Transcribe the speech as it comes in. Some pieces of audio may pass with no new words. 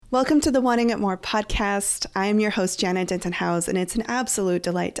Welcome to the Wanting It More podcast. I'm your host, Jana Denton-House, and it's an absolute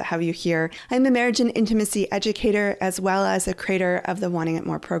delight to have you here. I'm a marriage and intimacy educator, as well as a creator of the Wanting It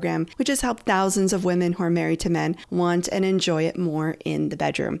More program, which has helped thousands of women who are married to men want and enjoy it more in the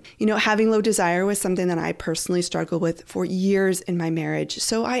bedroom. You know, having low desire was something that I personally struggled with for years in my marriage,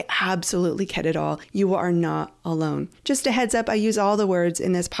 so I absolutely get it all. You are not alone. Just a heads up, I use all the words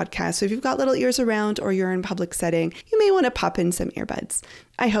in this podcast, so if you've got little ears around or you're in public setting, you may want to pop in some earbuds.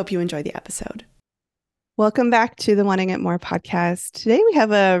 I hope you enjoy the episode. Welcome back to the Wanting It More podcast. Today we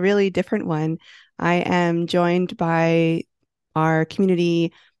have a really different one. I am joined by our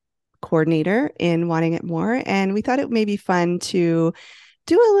community coordinator in Wanting It More, and we thought it may be fun to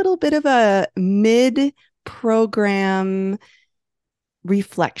do a little bit of a mid-program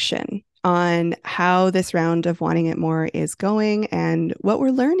reflection on how this round of Wanting It More is going and what we're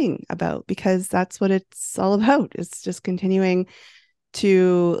learning about, because that's what it's all about. It's just continuing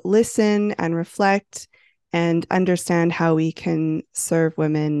to listen and reflect and understand how we can serve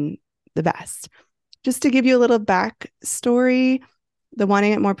women the best. Just to give you a little backstory, the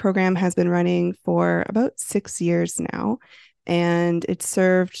Wanting It More program has been running for about 6 years now, and it's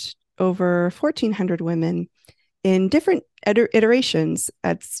served over 1,400 women in different iterations.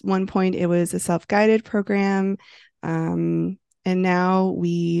 At one point, it was a self-guided program, and now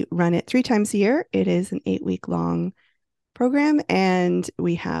we run it 3 times a year. It is an 8-week-long program, and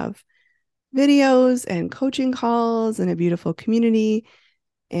we have videos and coaching calls and a beautiful community.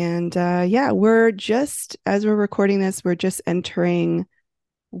 And we're just, as we're recording this, we're just entering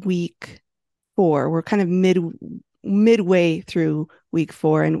week 4. We're kind of midway through week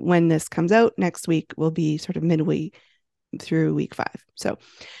 4, and when this comes out next week, we'll be sort of midway through week 5. So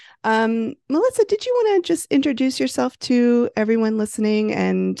Melissa, did you want to just introduce yourself to everyone listening,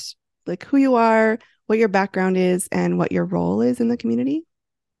 and like who you are, what your background is, and what your role is in the community?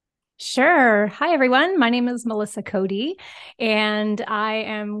 Sure. Hi, everyone. My name is Melissa Cody, and I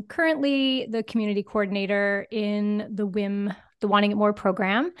am currently the community coordinator in the Wanting It More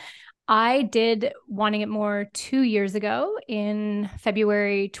program. I did Wanting It More 2 years ago in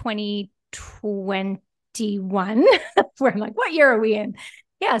February 2021, where I'm like, what year are we in?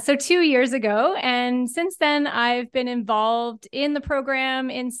 Yeah, so 2 years ago. And since then, I've been involved in the program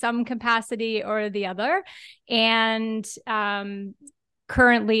in some capacity or the other. And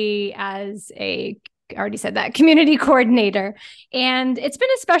currently as I already said that, community coordinator. And it's been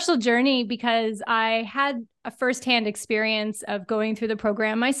a special journey because I had a firsthand experience of going through the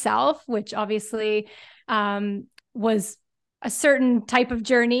program myself, which obviously was a certain type of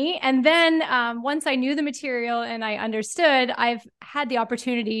journey. And then once I knew the material and I understood, I've had the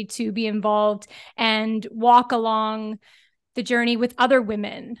opportunity to be involved and walk along the journey with other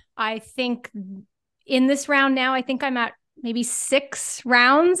women. I think in this round now, I think I'm at maybe 6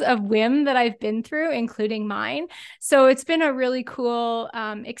 rounds of WIM that I've been through, including mine. So it's been a really cool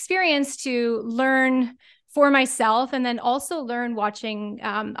experience to learn for myself and then also learn watching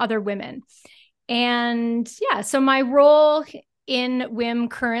other women. And yeah, so my role in WIM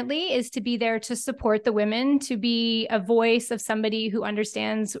currently is to be there to support the women, to be a voice of somebody who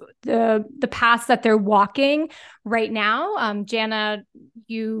understands the paths that they're walking right now. Jana,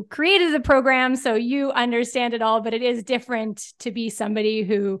 you created the program, so you understand it all, but it is different to be somebody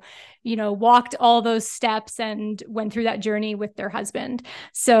who, you know, walked all those steps and went through that journey with their husband.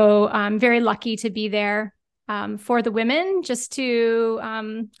 So I'm very lucky to be there for the women, just to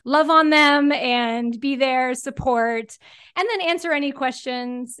love on them and be there, support, and then answer any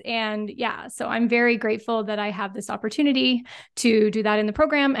questions. And yeah, so I'm very grateful that I have this opportunity to do that in the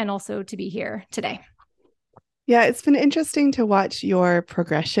program and also to be here today. Yeah, it's been interesting to watch your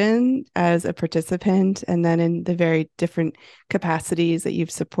progression as a participant, and then in the very different capacities that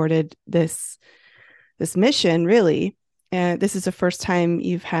you've supported this mission, really. And this is the first time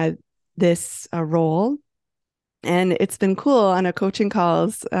you've had this role. And it's been cool on a coaching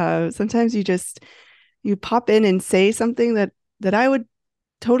calls. Sometimes you pop in and say something that I would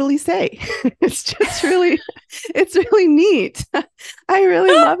totally say. It's really neat. I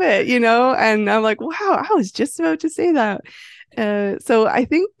really love it, you know? And I'm like, wow, I was just about to say that. So I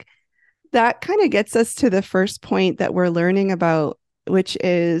think that kind of gets us to the first point that we're learning about, which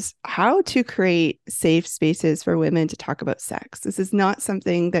is how to create safe spaces for women to talk about sex. This is not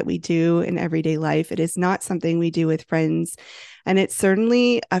something that we do in everyday life. It is not something we do with friends. And it's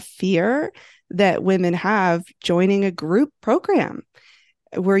certainly a fear that women have joining a group program.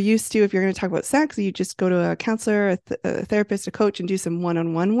 We're used to, if you're going to talk about sex, you just go to a counselor, a therapist, a coach, and do some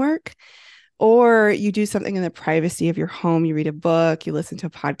one-on-one work. Or you do something in the privacy of your home. You read a book, you listen to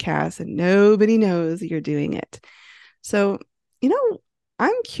a podcast, and nobody knows that you're doing it. So, you know,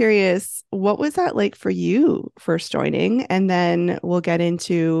 I'm curious, what was that like for you first joining? And then we'll get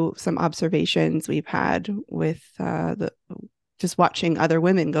into some observations we've had with the just watching other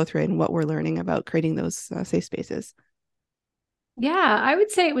women go through it and what we're learning about creating those safe spaces. Yeah, I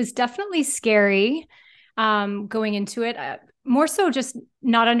would say it was definitely scary going into it. More so just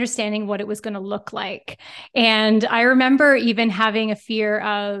not understanding what it was going to look like. And I remember even having a fear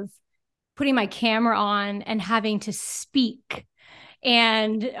of putting my camera on and having to speak.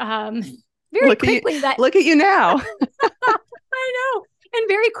 And very Look at you, quickly, that look at you now. I know. And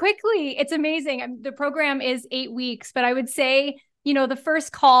very quickly, it's amazing. The program is 8 weeks, but I would say, the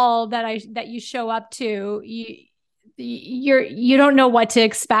first call that you show up to, you don't know what to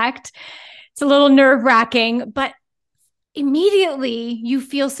expect. It's a little nerve-wracking, but immediately you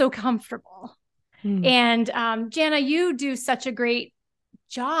feel so comfortable. Mm. And Jana, you do such a great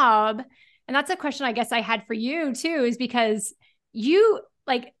job. And that's a question I guess I had for you too, is because you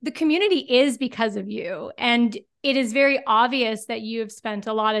like the community is because of you. And it is very obvious that you have spent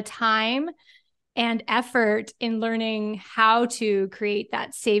a lot of time and effort in learning how to create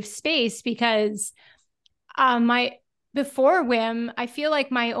that safe space because my before WIM, I feel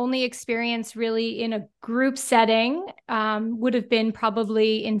like my only experience really in a group setting would have been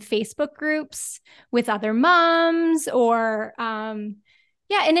probably in Facebook groups with other moms or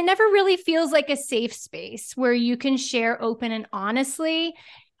yeah, and it never really feels like a safe space where you can share open and honestly.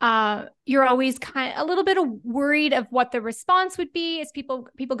 You're always kind of a little bit of worried of what the response would be. Is people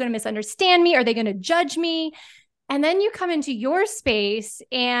going to misunderstand me? Are they going to judge me? And then you come into your space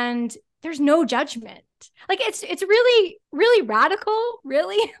and there's no judgment. Like it's really really radical,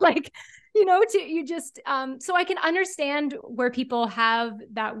 really like to you just so I can understand where people have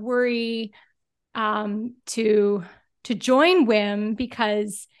that worry to join WIM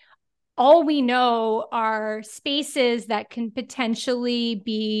because all we know are spaces that can potentially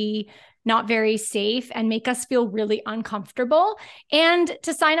be not very safe and make us feel really uncomfortable. And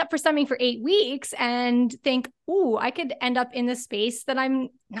to sign up for something for 8 weeks and think, ooh, I could end up in the space that I'm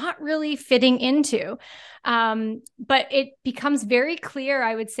not really fitting into. But it becomes very clear,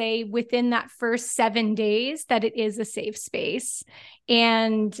 I would say, within that first 7 days that it is a safe space.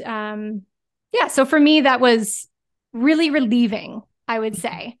 And yeah, so for me, that was really relieving, I would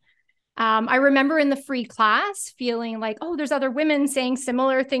say. I remember in the free class feeling like, oh, there's other women saying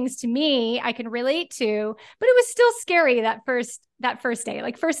similar things to me I can relate to, but it was still scary that first day,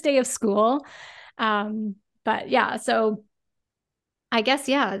 like first day of school. But yeah, so I guess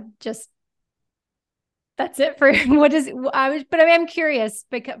yeah, just that's it for what is but I am curious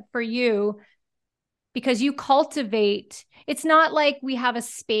because for you because you cultivate. It's not like we have a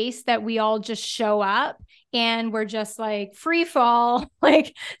space that we all just show up and we're just like free fall,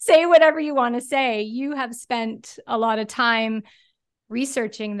 like say whatever you want to say. You have spent a lot of time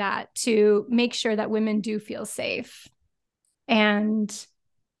researching that to make sure that women do feel safe. And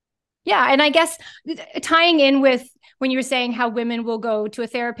yeah, and I guess tying in with when you were saying how women will go to a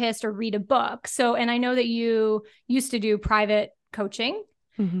therapist or read a book. So, and I know that you used to do private coaching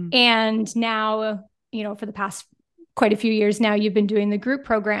Mm-hmm. and now, for the past quite a few years now, you've been doing the group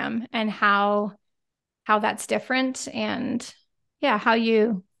program and how that's different and yeah, how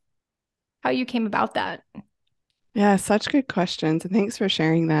you came about that. Yeah, such good questions. And thanks for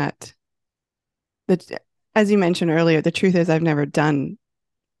sharing that. As you mentioned earlier, the truth is I've never done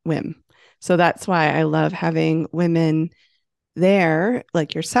WIM. So that's why I love having women there,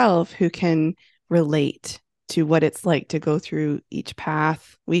 like yourself, who can relate to what it's like to go through each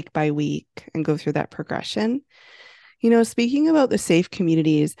path week by week and go through that progression. Speaking about the safe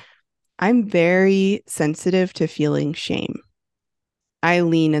communities, I'm very sensitive to feeling shame. I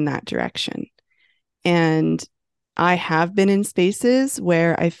lean in that direction. And I have been in spaces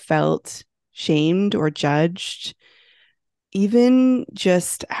where I felt shamed or judged, even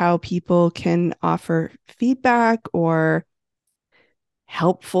just how people can offer feedback or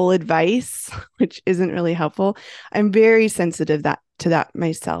helpful advice, which isn't really helpful. I'm very sensitive to that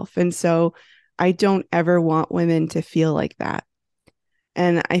myself. And so I don't ever want women to feel like that.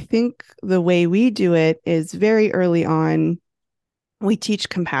 And I think the way we do it is very early on, we teach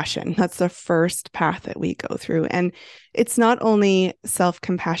compassion. That's the first path that we go through. And it's not only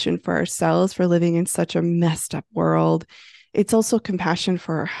self-compassion for ourselves for living in such a messed up world, it's also compassion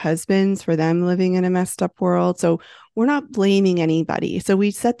for our husbands, for them living in a messed up world. So we're not blaming anybody. So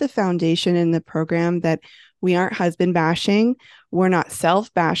we set the foundation in the program that we aren't husband bashing, we're not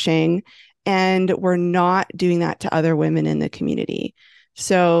self bashing, and we're not doing that to other women in the community.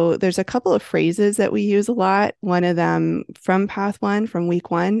 So there's a couple of phrases that we use a lot. One of them from path one, from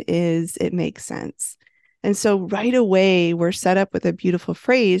week one, is it makes sense. And so right away, we're set up with a beautiful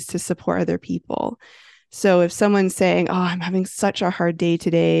phrase to support other people. So if someone's saying, "Oh, I'm having such a hard day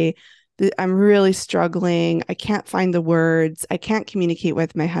today. I'm really struggling. I can't find the words. I can't communicate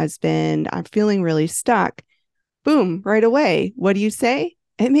with my husband. I'm feeling really stuck." Boom, right away. What do you say?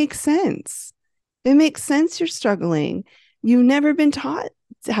 It makes sense. It makes sense you're struggling. You've never been taught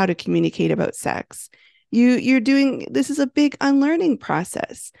how to communicate about sex. You're doing this is a big unlearning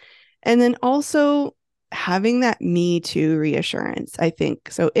process. And then also having that me too reassurance, I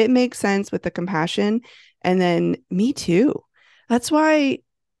think. So it makes sense with the compassion and then me too. That's why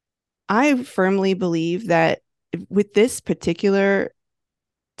I firmly believe that with this particular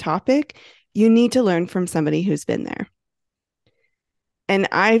topic, you need to learn from somebody who's been there. And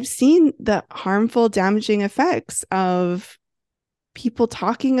I've seen the harmful, damaging effects of people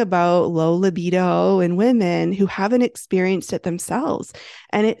talking about low libido in women who haven't experienced it themselves.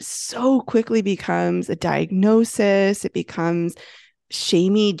 And it so quickly becomes a diagnosis. It becomes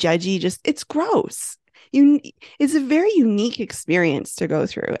shamey, judgy, just it's gross. You it's a very unique experience to go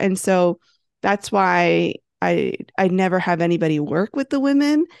through. And so that's why I never have anybody work with the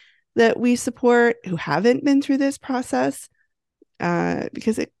women that we support who haven't been through this process.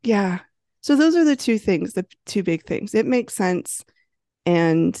 Because it, yeah. So those are the two things, the two big things. It makes sense,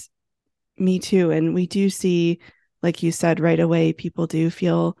 and me too. And we do see, like you said, right away, people do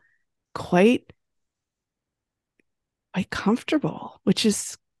feel quite quite comfortable, which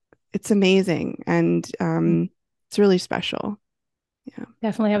is it's amazing, and it's really special. Yeah.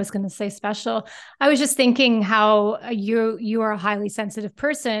 Definitely, I was going to say special. I was just thinking how you are a highly sensitive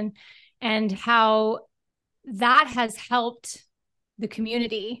person, and how that has helped the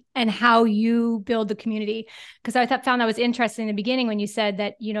community and how you build the community. Because found that was interesting in the beginning when you said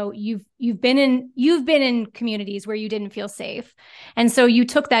that, you've been in communities where you didn't feel safe. And so you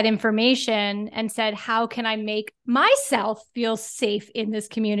took that information and said, how can I make myself feel safe in this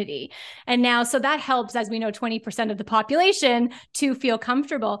community? And now, so that helps, as we know, 20% of the population to feel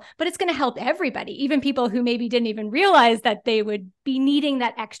comfortable, but it's going to help everybody, even people who maybe didn't even realize that they would be needing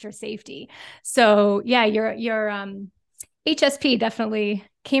that extra safety. So yeah, your HSP definitely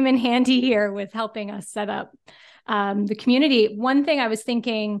came in handy here with helping us set up the community. One thing I was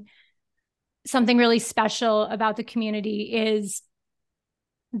thinking, something really special about the community is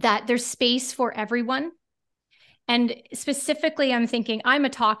that there's space for everyone. And specifically, I'm thinking I'm a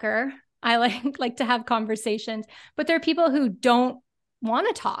talker. I like to have conversations, but there are people who don't want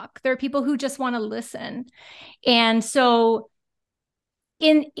to talk. There are people who just want to listen. And so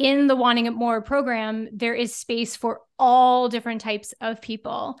in the Wanting It More program, there is space for all different types of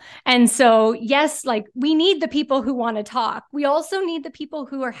people. And so, yes, like we need the people who want to talk. We also need the people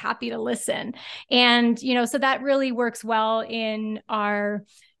who are happy to listen. And, so that really works well in our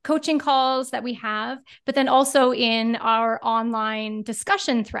coaching calls that we have, but then also in our online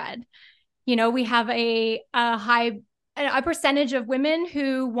discussion thread. We have a percentage of women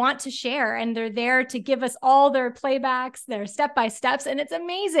who want to share, and they're there to give us all their playbacks, their step-by-steps, and it's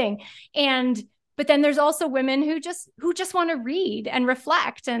amazing. But then there's also women who just want to read and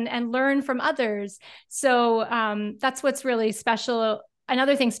reflect and learn from others. So that's what's really special.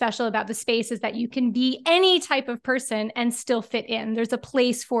 Another thing special about the space is that you can be any type of person and still fit in. There's a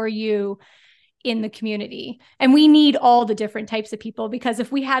place for you in the community. And we need all the different types of people, because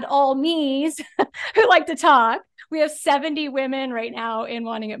if we had all me's who like to talk, we have 70 women right now in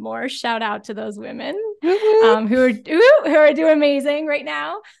Wanting It More. Shout out to those women who are doing amazing right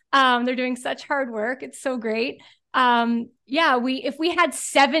now. They're doing such hard work. It's so great. If we had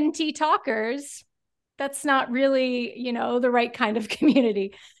 70 talkers, that's not really, the right kind of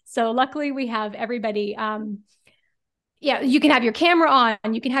community. So luckily we have everybody. You can have your camera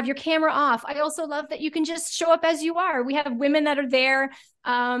on, you can have your camera off. I also love that you can just show up as you are. We have women that are there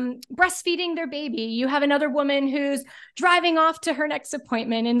breastfeeding their baby. You have another woman who's driving off to her next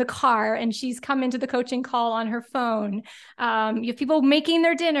appointment in the car, and she's come into the coaching call on her phone. You have people making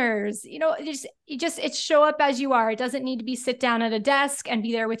their dinners. It's show up as you are. It doesn't need to be sit down at a desk and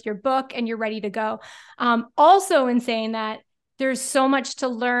be there with your book and you're ready to go. Also, in saying that, there's so much to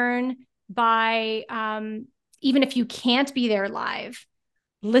learn by even if you can't be there live,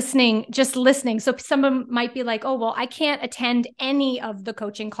 just listening. So someone might be like, oh, well, I can't attend any of the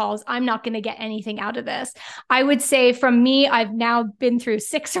coaching calls. I'm not going to get anything out of this. I would say from me, I've now been through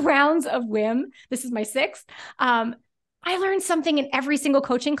 6 rounds of WIM. This is my 6th. I learned something in every single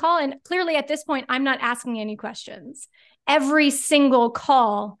coaching call. And clearly at this point, I'm not asking any questions. Every single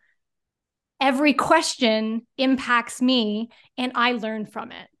call, every question impacts me, and I learn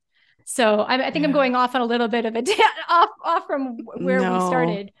from it. So I think I'm going off on a little bit of a off from where we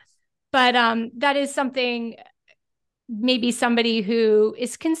started. But that is something, maybe somebody who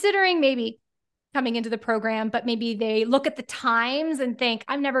is considering maybe coming into the program, but maybe they look at the times and think,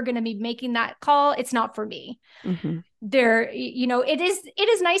 I'm never going to be making that call. It's not for me. Mm-hmm. There, it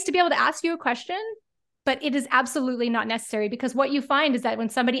is nice to be able to ask you a question, but it is absolutely not necessary, because what you find is that when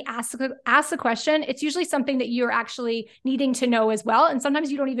somebody asks a question, it's usually something that you're actually needing to know as well. And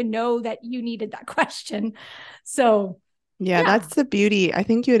sometimes you don't even know that you needed that question. So, Yeah, yeah. that's the beauty. I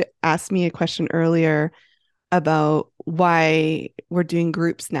think you had asked me a question earlier about why we're doing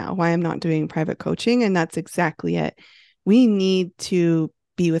groups now, why I'm not doing private coaching. And that's exactly it. We need to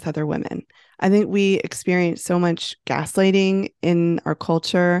be with other women. I think we experience so much gaslighting in our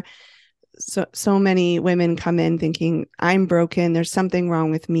culture. So many women come in thinking, I'm broken, there's something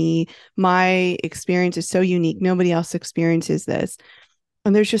wrong with me, my experience is so unique, nobody else experiences this.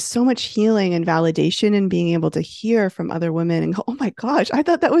 And there's just so much healing and validation in being able to hear from other women and go, oh my gosh, I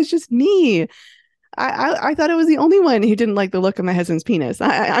thought that was just me. I thought it was the only one who didn't like the look of my husband's penis.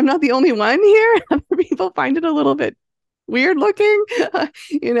 I'm not the only one here. Other people find it a little bit weird looking.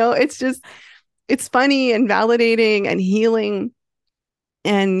 It's just, it's funny and validating and healing.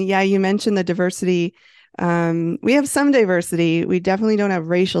 And yeah, you mentioned the diversity. We have some diversity. We definitely don't have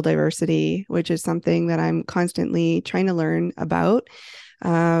racial diversity, which is something that I'm constantly trying to learn about.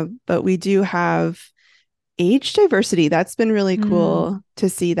 But we do have age diversity. That's been really cool to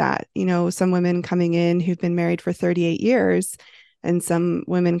see that. Some women coming in who've been married for 38 years and some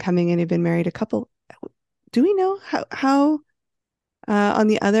women coming in who've been married a couple. Do we know how on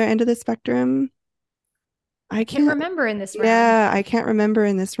the other end of the spectrum? I Can't can't. remember in this round. Yeah, I can't remember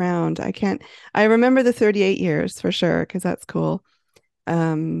in this round. I remember the 38 years for sure, because that's cool.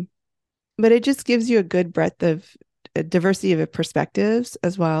 Um, but it just gives you a good breadth of diversity of perspectives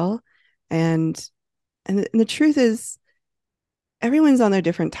as well. And the truth is, everyone's on their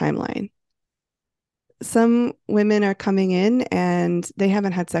different timeline. Some women are coming in and they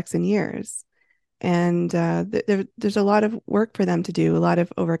haven't had sex in years. And there's a lot of work for them to do, a lot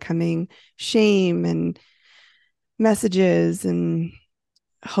of overcoming shame and messages and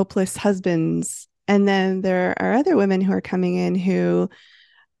hopeless husbands. And then there are other women who are coming in who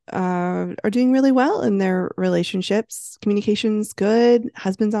are doing really well in their relationships. Communication's good,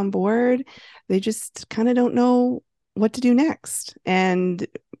 husband's on board. They just kind of don't know what to do next. And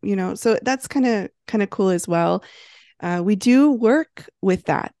so that's kind of cool as well. We do work with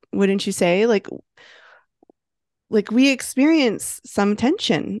that, wouldn't you say? Like we experience some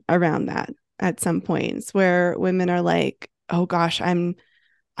tension around that at some points where women are like, oh gosh, I'm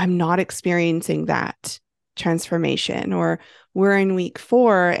not experiencing that transformation, or we're in week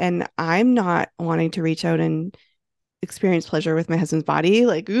 4 and I'm not wanting to reach out and experience pleasure with my husband's body.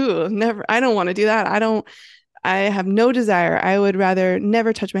 Like, ooh, never, I don't want to do that. I have no desire. I would rather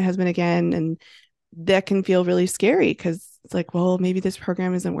never touch my husband again. And that can feel really scary because it's like, well, maybe this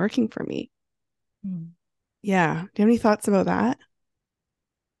program isn't working for me. Mm. Yeah. Do you have any thoughts about that?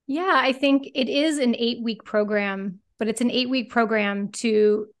 Yeah, I think it is an 8-week program, but it's an 8-week program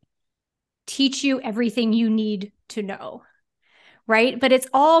to teach you everything you need to know, right? But it's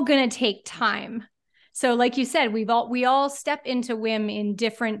all going to take time. So like you said, we all step into WIM in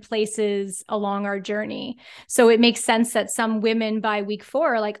different places along our journey. So it makes sense that some women by week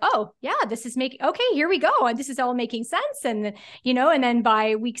 4 are like, oh yeah, this is making, okay, here we go. And this is all making sense. And, and then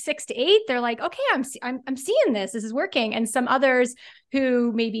by week 6 to 8, they're like, okay, I'm seeing this is working. And some others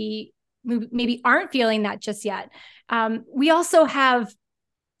who maybe aren't feeling that just yet. We also have,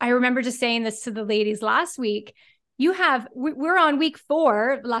 I remember just saying this to the ladies last week, we're on week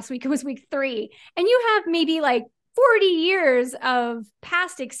 4. Last week it was week 3. And you have maybe like 40 years of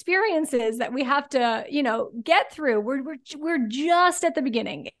past experiences that we have to, get through. We're just at the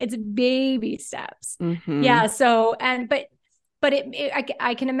beginning. It's baby steps. Mm-hmm. Yeah. So,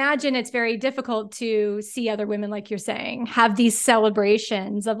 I can imagine it's very difficult to see other women, like you're saying, have these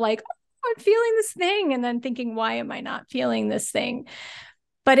celebrations of like, oh, I'm feeling this thing. And then thinking, why am I not feeling this thing?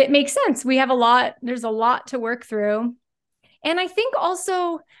 But it makes sense. There's a lot to work through. And I think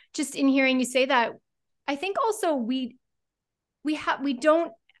also, just in hearing you say that, I think also we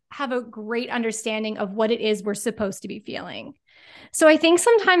don't have a great understanding of what it is we're supposed to be feeling. So I think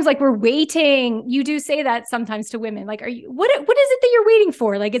sometimes like we're waiting. You do say that sometimes to women. Like, what is it that you're waiting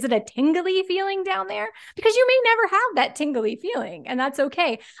for? Like, is it a tingly feeling down there? Because you may never have that tingly feeling, and that's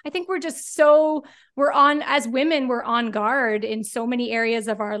okay. I think as women, we're on guard in so many areas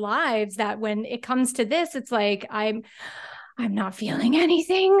of our lives that when it comes to this, it's like I'm not feeling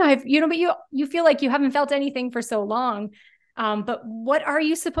anything. But you feel like you haven't felt anything for so long. But what are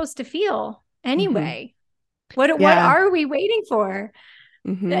you supposed to feel Mm-hmm. anyway? What Yeah. are we waiting for?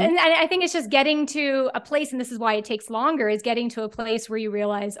 Mm-hmm. And I think it's just getting to a place, and this is why it takes longer, is getting to a place where you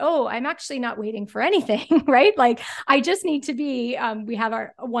realize, oh, I'm actually not waiting for anything, right? Like I just need to be, we have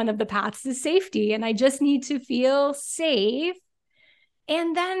our, one of the paths is safety, and I just need to feel safe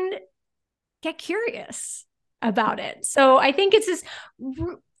and then get curious about it. So I think it's this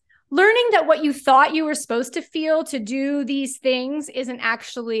learning that what you thought you were supposed to feel to do these things isn't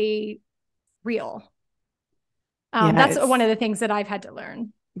actually real. Yeah, That's one it's of the things that I've had to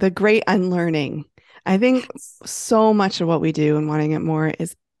learn. the great unlearning. I think Yes. so much of what we do in wanting it more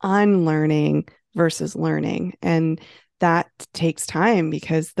is unlearning versus learning. And that takes time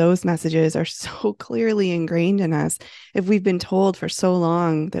because those messages are so clearly ingrained in us. If we've been told for so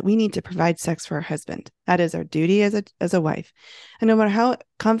long that we need to provide sex for our husband, that is our duty as a wife. And no matter how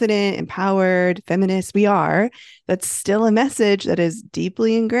confident, empowered, feminist we are, that's still a message that is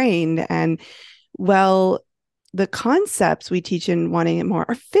deeply ingrained. And well, the concepts we teach in wanting it more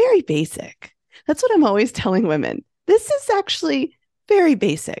are very basic. That's what I'm always telling women. This is actually very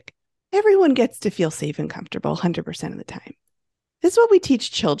basic. Everyone gets to feel safe and comfortable 100% of the time. This is what we teach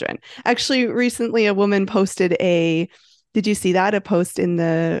children. Actually, recently a woman posted did you see that? A post in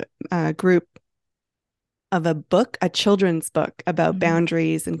the group of a book, a children's book about Mm-hmm.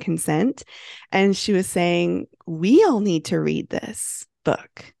 boundaries and consent. And she was saying, we all need to read this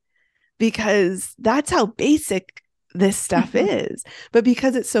book because that's how basic this stuff is. But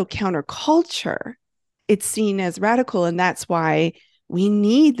because it's so counterculture, it's seen as radical. And that's why we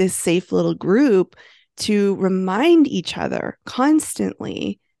need this safe little group to remind each other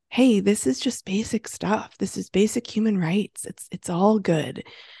constantly, hey, this is just basic stuff. This is basic human rights. It's all good.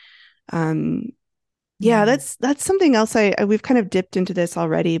 Um, yeah, Mm-hmm. that's something else we've kind of dipped into this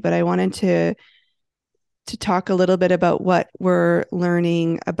already, but I wanted to talk a little bit about what we're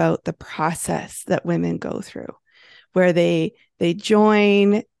learning about the process that women go through, where they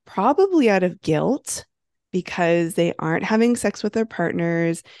join probably out of guilt because they aren't having sex with their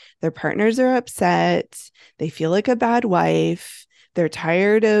partners are upset, they feel like a bad wife, they're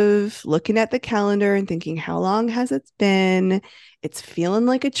tired of looking at the calendar and thinking how long has it been, it's feeling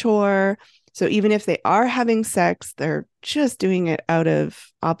like a chore. So even if they are having sex, they're just doing it out of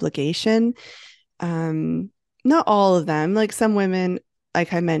obligation. um Not all of them, like some women,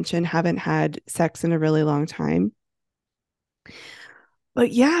 like I mentioned, haven't had sex in a really long time.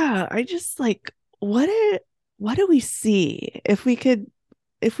 But yeah, I just like, what do we see if we could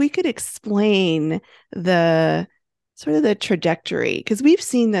explain the sort of the trajectory, because we've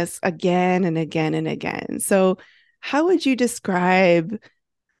seen this again and again and again. So how would you describe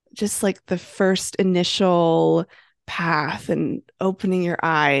just like the first initial path and opening your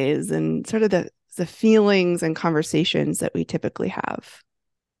eyes and sort of the feelings and conversations that we typically have?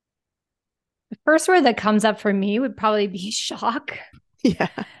 The first word that comes up for me would probably be shock. Yeah.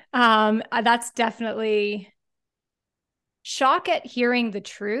 That's definitely shock at hearing the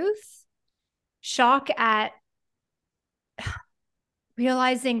truth, shock at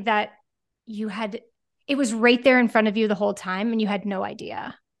realizing that you had it was right there in front of you the whole time and you had no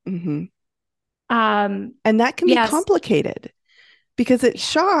idea. Hmm. Um, And that can be yes. complicated because it's Yeah.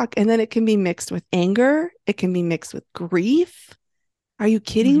 shock and then it can be mixed with anger. It can be mixed with grief. Are you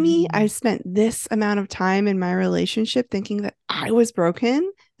kidding me? I Mm-hmm. spent this amount of time in my relationship thinking that I was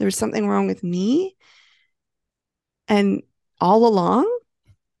broken. There was something wrong with me. And all along,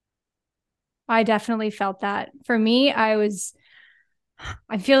 I definitely felt that. For me,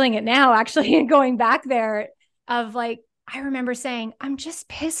 I'm feeling it now actually going back there of like I remember saying, I'm just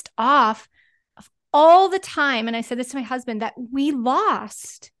pissed off of all the time. And I said this to my husband that we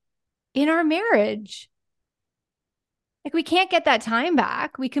lost in our marriage. Like we can't get that time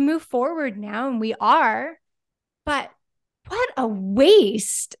back. We can move forward now and we are, but what a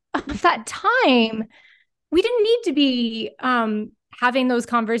waste of that time. We didn't need to be having those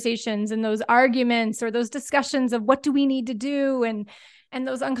conversations and those arguments or those discussions of what do we need to do and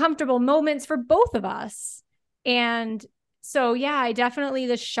those uncomfortable moments for both of us. And so yeah, I definitely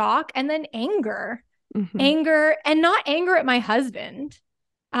the shock and then mhm, anger and not anger at my husband.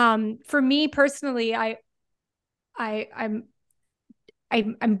 For me personally, I I'm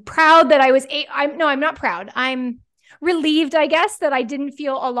I'm proud that I was I'm no, I'm not proud. I'm relieved, I guess, that I didn't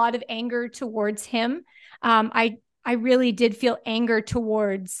feel a lot of anger towards him. I really did feel anger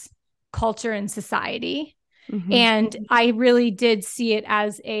towards culture and society. mhm, And I really did see it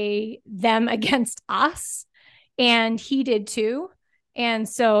as a them against us. And he did too. And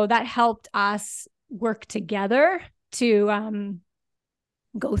so that helped us work together to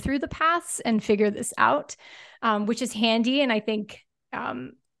go through the paths and figure this out, which is handy. And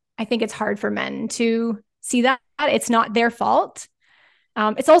um, I think it's hard for men to see that it's not their fault.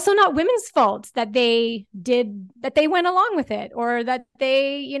 It's also not women's fault that they went along with it, or that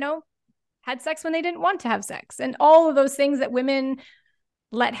they, had sex when they didn't want to have sex, and all of those things that women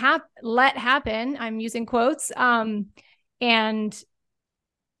let happen. I'm using quotes. And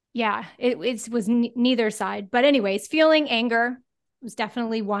yeah, it was neither side. But anyways, feeling anger was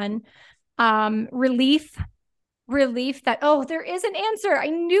definitely one. Relief, that, oh, there is an answer. I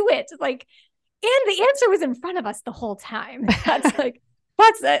knew it. Like, and the answer was in front of us the whole time. That's like,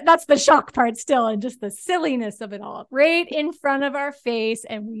 that's the shock part still, and just the silliness of it all right in front of our face,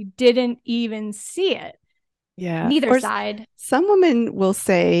 and we didn't even see it. Yeah. Neither Or side. some women will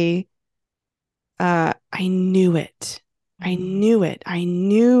say, I knew it. I knew it. I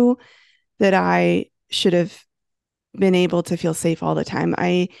knew that I should have been able to feel safe all the time.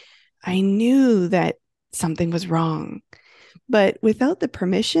 I knew that something was wrong. But without the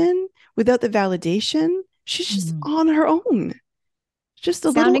permission, without the validation, she's just on her own. Just a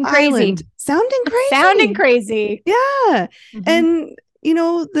little Sounding crazy. island, sounding Sounding crazy. crazy. Yeah. And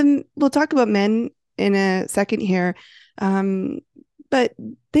we'll talk about men in a second here. But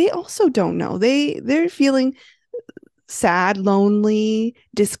they also don't know. They're feeling sad, lonely,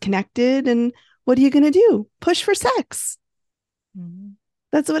 disconnected, and what are you going to do? Push for sex.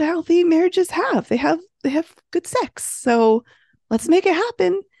 That's what healthy marriages have. They have good sex. So let's make it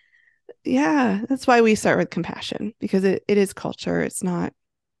happen. Yeah, that's why we start with compassion, because it is culture. It's not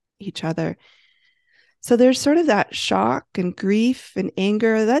each other. So there's sort of that shock and grief and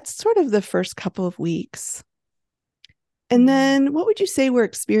anger. That's sort of the first couple of weeks. And then what would you say we're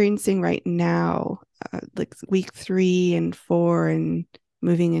experiencing right now, like week 3 and 4 and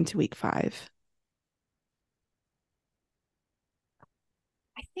moving into week 5?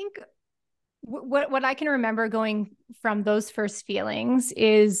 I think what I can remember going from those first feelings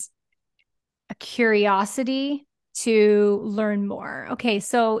is a curiosity to learn more. Okay,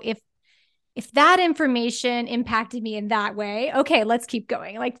 so if that information impacted me in that way, okay, let's keep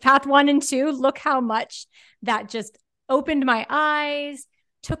going. Like path 1 and 2, look how much that just opened my eyes,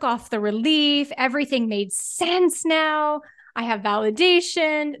 took off the relief. Everything made sense now. I have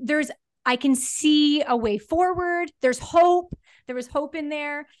validation. I can see a way forward. There's hope. There was hope in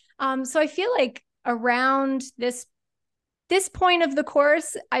there. So I feel like around this point of the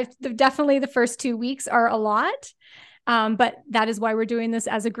course, definitely the first 2 weeks are a lot. But that is why we're doing this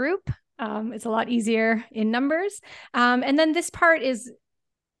as a group. It's a lot easier in numbers. And then this part is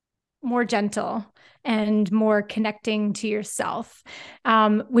more gentle and more connecting to yourself,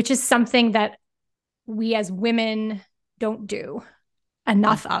 which is something that we as women don't do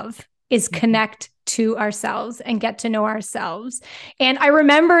enough of, is connect to ourselves and get to know ourselves. And I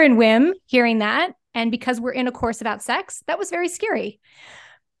remember in WIM hearing that. And because we're in a course about sex, that was very scary.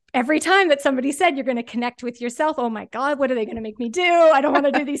 Every time that somebody said you're going to connect with yourself, oh my God, what are they going to make me do? I don't want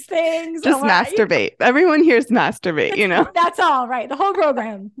to do these things. Just masturbate. Everyone here's masturbate, That's all right. The whole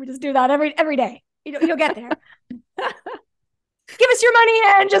program. We just do that every day. You'll get there. Give us your money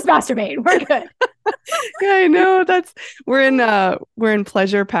and just masturbate. We're good. Yeah, I know. We're in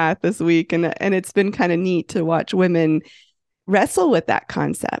pleasure path this week, and it's been kind of neat to watch women wrestle with that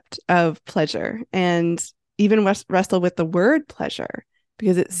concept of pleasure, and even wrestle with the word pleasure,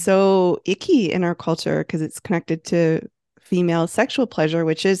 because it's so icky in our culture, because it's connected to female sexual pleasure,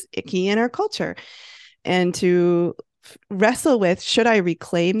 which is icky in our culture. And to wrestle with, should I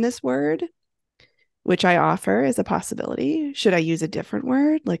reclaim this word, which I offer as a possibility? Should I use a different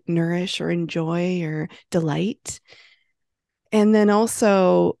word like nourish or enjoy or delight? And then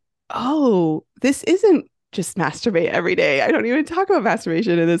also, oh, this isn't just masturbate every day. I don't even talk about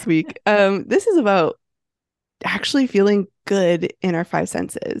masturbation in this week. This is about actually feeling good in our 5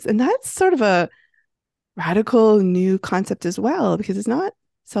 senses. And that's sort of a radical new concept as well, because it's not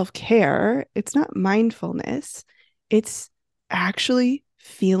self-care, it's not mindfulness, it's actually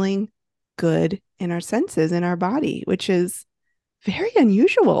feeling good in our senses, in our body, which is very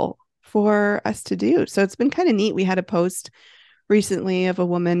unusual for us to do. So it's been kind of neat. We had a post recently of a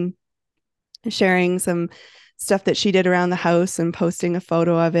woman sharing some stuff that she did around the house and posting a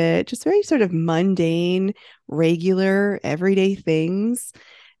photo of it, just very sort of mundane, regular, everyday things.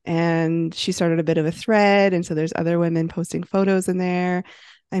 And she started a bit of a thread. And so there's other women posting photos in there.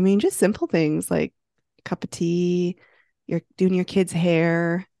 I mean, just simple things like a cup of tea, you're doing your kid's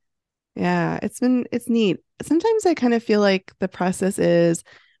hair. Yeah, it's neat. Sometimes I kind of feel like the process is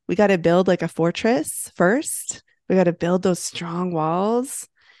we got to build like a fortress first. We got to build those strong walls.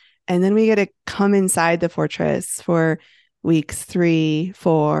 And then we got to come inside the fortress for weeks 3,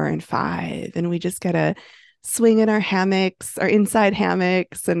 4, and 5. And we just got to swing in our hammocks, our inside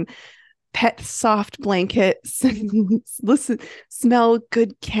hammocks, and pet soft blankets and listen, smell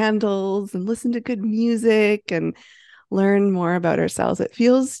good candles and listen to good music and learn more about ourselves. It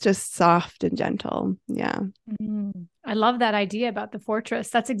feels just soft and gentle. Yeah. I love that idea about the fortress.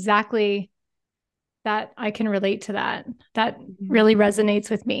 That's exactly that. I can relate to that. That Mhm. really resonates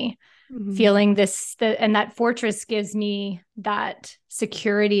with me. Mhm. Feeling and that fortress gives me that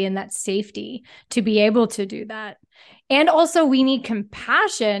security and that safety to be able to do that. And also, we need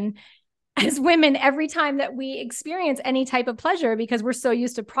compassion as women every time that we experience any type of pleasure, because we're so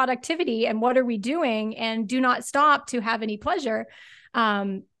used to productivity and what are we doing and do not stop to have any pleasure.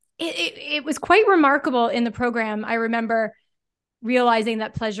 It was quite remarkable in the program. I remember realizing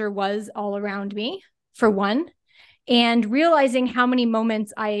that pleasure was all around me, for one, and realizing how many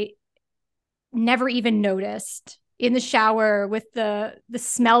moments I never even noticed in the shower with the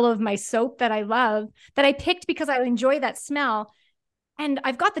smell of my soap that I love, that I picked because I enjoy that smell. And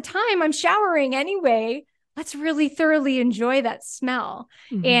I've got the time, I'm showering anyway. Let's really thoroughly enjoy that smell.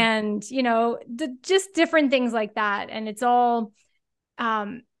 Mhm. And, just different things like that. And it's all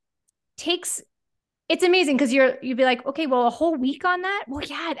um, takes, it's amazing because you'd be like, okay, well, a whole week on that. Well,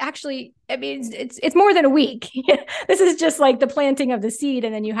 yeah, it actually, I mean, it's more than a week. This is just like the planting of the seed.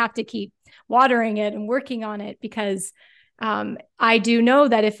 And then you have to keep watering it and working on it, because I do know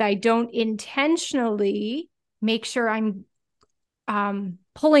that if I don't intentionally make sure I'm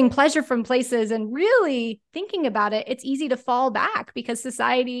pulling pleasure from places and really thinking about it, it's easy to fall back because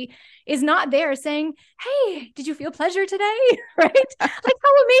society is not there saying, "Hey, did you feel pleasure today?" Right? Like,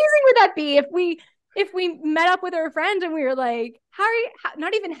 how amazing would that be if we met up with our friend and we were like, "How are you?"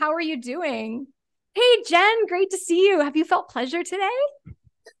 Not even "How are you doing?" "Hey, Jen, great to see you. Have you felt pleasure today?"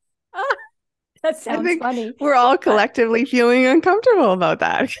 Oh, that I sounds think funny, we're all but collectively feeling uncomfortable about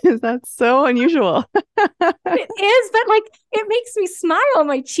that because that's so unusual. it is. But like, it makes me smile.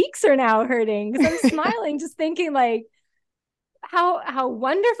 My cheeks are now hurting because I'm smiling just thinking like, how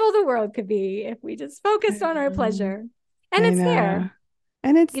wonderful the world could be if we just focused on our pleasure. And I it's there. know.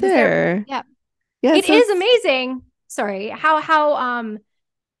 And it's It is there. there. Yeah. Yeah. It So is it's, amazing. Sorry. How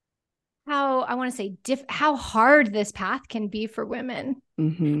I want to say how hard this path can be for women.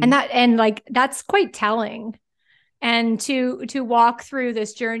 mhm. And like that's quite telling. And to walk through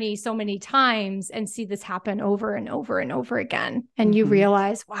this journey so many times and see this happen over and over and over again. And you Mhm.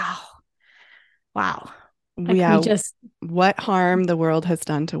 realize, wow. Like we Yeah. just What harm the world has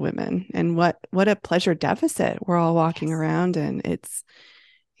done to women and what a pleasure deficit we're all walking yes. around in.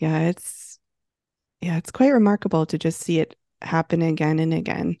 Yeah, it's quite remarkable to just see it happen again and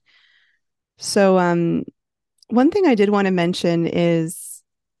again. So one thing I did want to mention is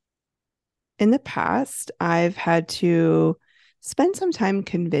in the past, I've had to spend some time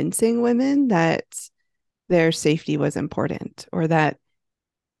convincing women that their safety was important or that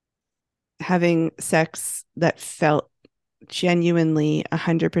having sex that felt genuinely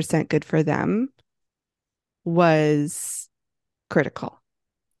 100% good for them was critical.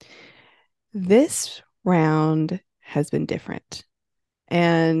 This round has been different.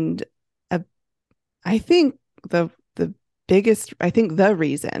 And uh, I think the the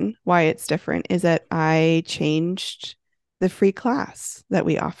reason why it's different is that I changed the free class that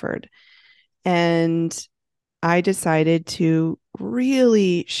we offered. And I decided to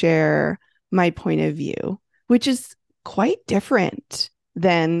really share my point of view, which is quite different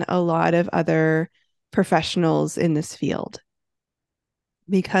than a lot of other professionals in this field,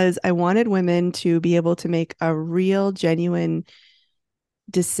 because I wanted women to be able to make a real, genuine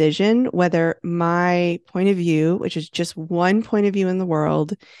decision whether my point of view, which is just one point of view in the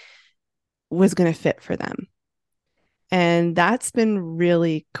world, was going to fit for them. And that's been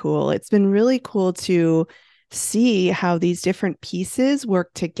really cool. It's been really cool to see how these different pieces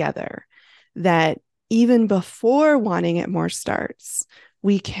work together. That even before wanting it more starts,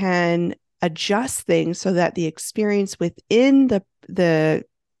 we can adjust things so that the experience within the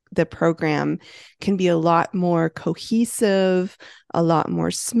program can be a lot more cohesive, a lot more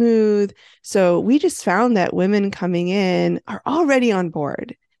smooth. So we just found that women coming in are already on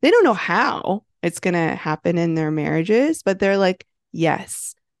board. They don't know how it's going to happen in their marriages, but they're like,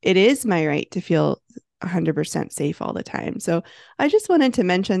 yes, it is my right to feel 100% safe all the time. So I just wanted to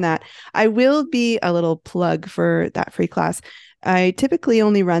mention that. I will be a little plug for that free class. I typically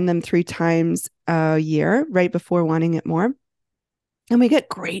only run them 3 times a year right before wanting it more. And we get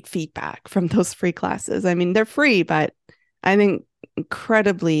great feedback from those free classes. I mean, they're free, but I think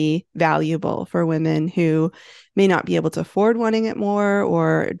incredibly valuable for women who may not be able to afford wanting it more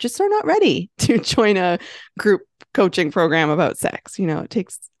or just are not ready to join a group coaching program about sex. It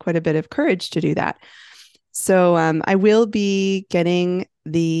takes quite a bit of courage to do that. So I will be getting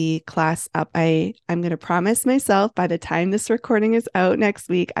the class up. I'm going to promise myself by the time this recording is out next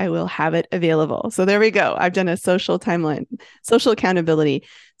week, I will have it available. So there we go. I've done a social timeline, social accountability.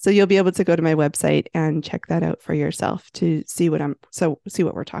 So you'll be able to go to my website and check that out for yourself to see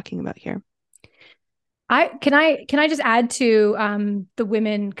what we're talking about here. Can I just add to the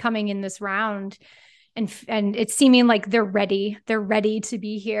women coming in this round, and it's seeming like they're ready to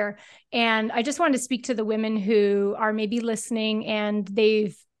be here. And I just wanted to speak to the women who are maybe listening and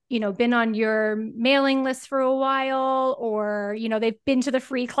they've been on your mailing list for a while, or they've been to the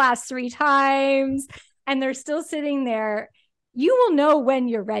free class 3 times and they're still sitting there. You will know when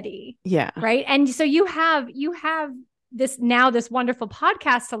you're ready. Yeah. Right. And so you have this wonderful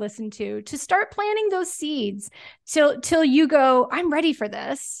podcast to listen to start planting those seeds till you go, I'm ready for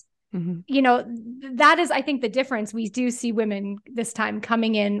this. Mm-hmm. That is, I think, the difference. We do see women this time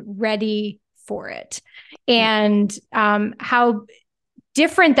coming in ready for it. And how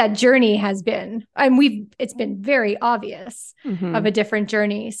different that journey has been. And it's been very obvious mm-hmm. of a different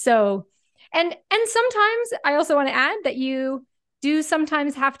journey. So, and sometimes I also want to add that you do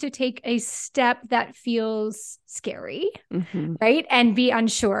sometimes have to take a step that feels scary, mm-hmm. right? And be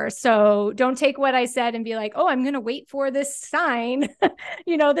unsure. So don't take what I said and be like, oh, I'm going to wait for this sign.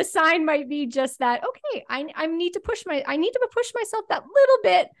 The sign might be just that, okay, I need to push myself that little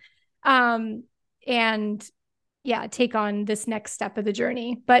bit. And yeah, take on this next step of the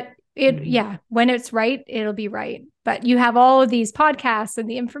journey. But when it's right, it'll be right. But you have all of these podcasts and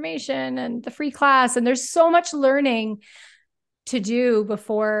the information and the free class, and there's so much learning to do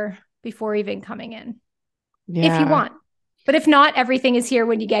before even coming in, if you want. But if not, everything is here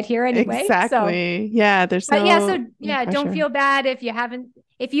when you get here anyway. Exactly. So, yeah, there's no don't feel bad if you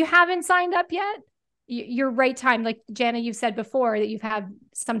haven't signed up yet. You're right time. Like Jana, you've said before that you've had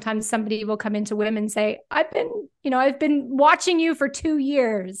sometimes somebody will come into women and say, I've been watching you for 2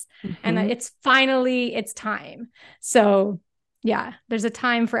 years mm-hmm. and it's time. So yeah, there's a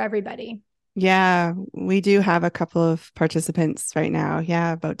time for everybody. Yeah, we do have a couple of participants right now.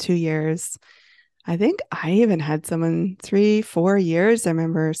 Yeah, about 2 years. I think I even had someone 3-4 years. I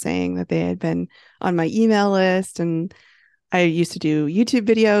remember saying that they had been on my email list, and I used to do YouTube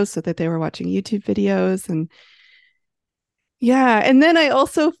videos so that they were watching YouTube videos. And yeah, and then I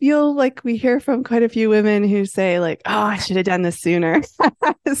also feel like we hear from quite a few women who say like, oh, I should have done this sooner.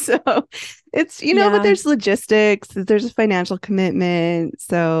 So it's, but there's logistics, there's a financial commitment.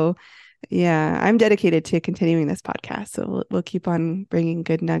 So yeah, I'm dedicated to continuing this podcast. So we'll keep on bringing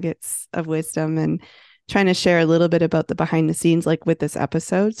good nuggets of wisdom and trying to share a little bit about the behind the scenes, like with this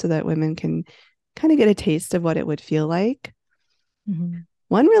episode, so that women can kind of get a taste of what it would feel like. Mm-hmm.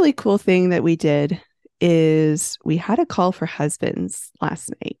 One really cool thing that we did is we had a call for husbands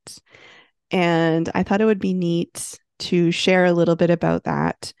last night. And I thought it would be neat to share a little bit about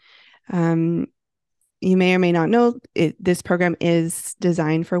that. You may or may not know, this program is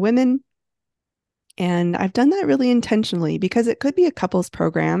designed for women. And I've done that really intentionally because it could be a couples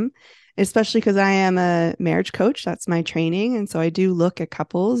program, especially because I am a marriage coach. That's my training. And so I do look at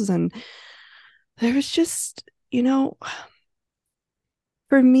couples. And there was just,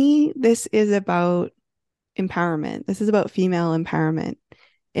 for me, this is about empowerment. This is about female empowerment.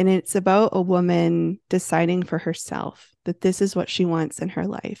 And it's about a woman deciding for herself that this is what she wants in her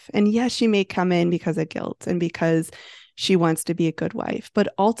life. And yes, she may come in because of guilt and because she wants to be a good wife.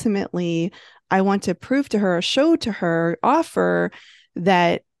 But ultimately, I want to prove to her, show to her, offer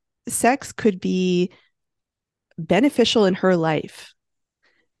that sex could be beneficial in her life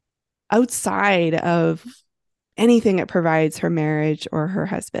outside of anything it provides her marriage or her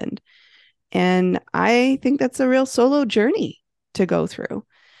husband. And I think that's a real solo journey to go through.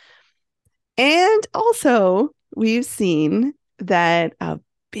 And also, we've seen that a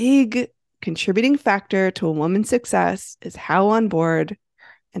big contributing factor to a woman's success is how on board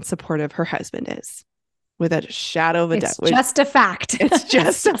and supportive her husband is, without a shadow of a doubt. It's just a fact. It's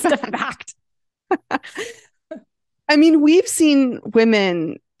just a fact. I mean, we've seen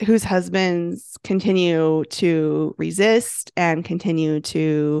women whose husbands continue to resist and continue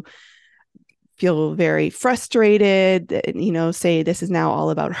to feel very frustrated, say this is now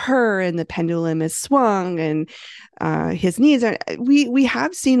all about her and the pendulum is swung and his needs are, we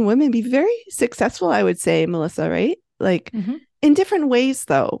have seen women be very successful, I would say, Melissa, right? Like mm-hmm. in different ways,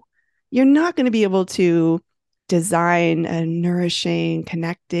 though. You're not going to be able to design a nourishing,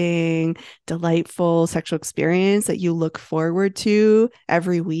 connecting, delightful sexual experience that you look forward to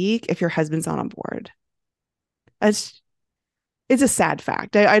every week if your husband's not on board. It's a sad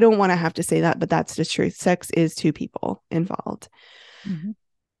fact. I don't want to have to say that, but that's the truth. Sex is 2 people involved. Mm-hmm.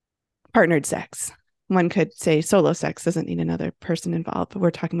 Partnered sex. one could say solo sex doesn't need another person involved, but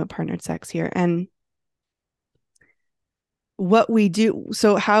we're talking about partnered sex here. And what we do,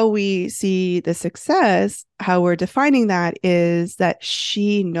 so how we see the success, how we're defining that is that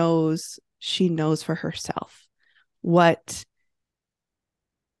she knows for herself what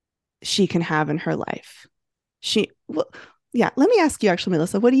she can have in her life. Well, yeah, let me ask you actually,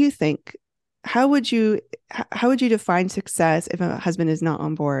 Melissa, what do you think? How would you define success if a husband is not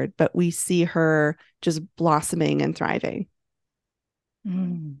on board, but we see her just blossoming and thriving?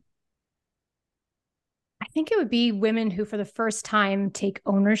 I think it would be women who, for the first time, take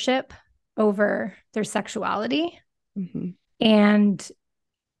ownership over their sexuality. Mm-hmm. And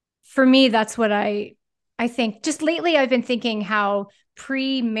for me, that's what I think. Just lately, I've been thinking how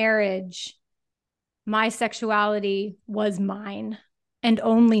pre-marriage, my sexuality was mine and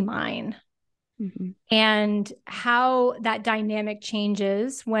only mine. Mm-hmm. And how that dynamic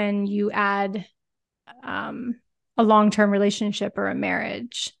changes when you add a long-term relationship or a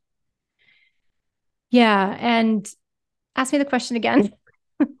marriage. Yeah. And ask me the question again.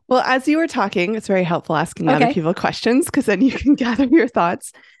 Well, as you were talking, it's very helpful asking other people questions because then you can gather your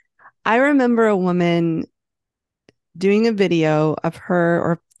thoughts. I remember a woman doing a video of her,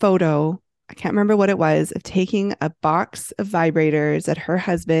 or photo, I can't remember what it was, of taking a box of vibrators that her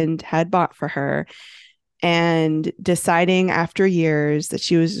husband had bought for her and deciding after years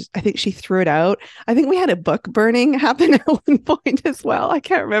that I think she threw it out. I think we had a book burning happen at one point as well. I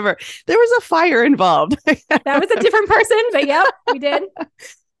can't remember. There was a fire involved. That was a different person, but yep, we did.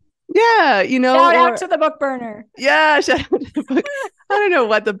 Yeah, shout out to the book burner. Yeah, shout out to the book. I don't know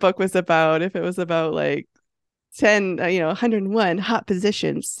what the book was about. If it was about like 10, 101 hot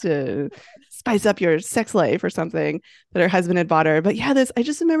positions to spice up your sex life or something that her husband had bought her. But yeah, I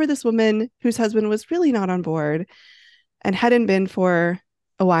just remember this woman whose husband was really not on board and hadn't been for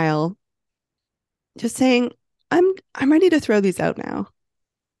a while, just saying, I'm ready to throw these out now.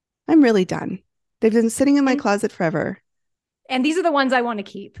 I'm really done. They've been sitting in my closet forever. And these are the ones I want to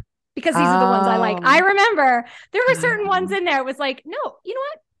keep because these are the ones I like. I remember there were certain ones in there. It was like, no, you know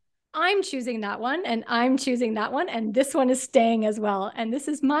what? I'm choosing that one and I'm choosing that one. And this one is staying as well. And this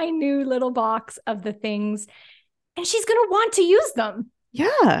is my new little box of the things. And she's going to want to use them.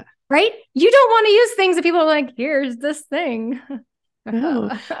 Yeah. Right? You don't want to use things that people are like, here's this thing.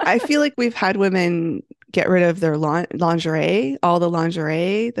 No. I feel like we've had women get rid of their lingerie, all the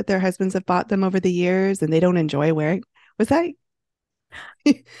lingerie that their husbands have bought them over the years, and they don't enjoy wearing. Was that?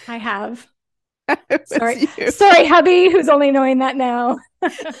 I have. Sorry, hubby, who's only knowing that now.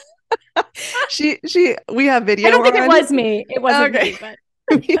 We have video. I don't think it was me. It wasn't me, but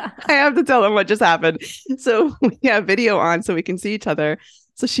I have to tell them what just happened. So we have video on so we can see each other.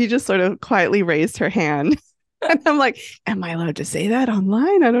 So she just sort of quietly raised her hand. And I'm like, am I allowed to say that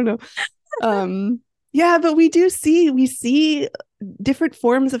online? I don't know. Yeah, but we see different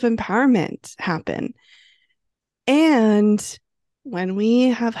forms of empowerment happen. And when we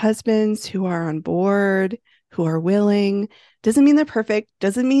have husbands who are on board, who are willing, doesn't mean they're perfect,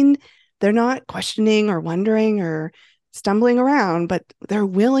 doesn't mean they're not questioning or wondering or stumbling around, but they're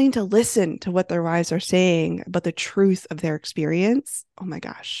willing to listen to what their wives are saying about the truth of their experience. Oh my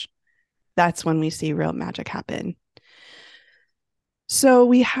gosh, that's when we see real magic happen. So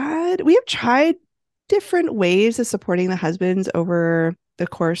we have tried different ways of supporting the husbands over the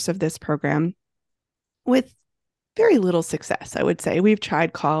course of this program with very little success, I would say. We've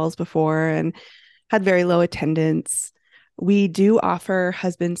tried calls before and had very low attendance. We do offer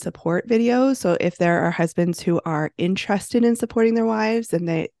husband support videos. So if there are husbands who are interested in supporting their wives,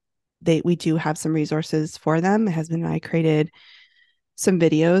 then we do have some resources for them. My husband and I created some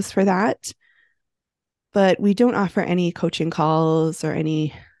videos for that. But we don't offer any coaching calls or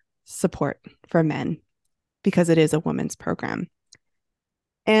any support for men because it is a women's program.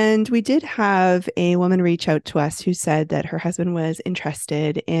 And we did have a woman reach out to us who said that her husband was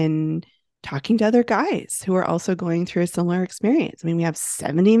interested in talking to other guys who are also going through a similar experience. I mean, we have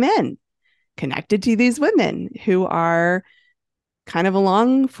 70 men connected to these women who are kind of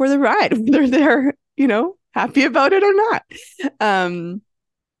along for the ride, whether they're, happy about it or not.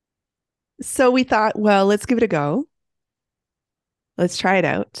 So we thought, well, let's give it a go. Let's try it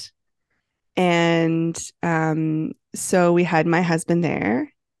out. And so we had my husband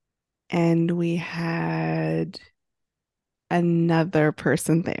there, and we had another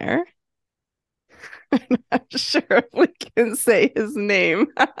person there. I'm not sure if we can say his name.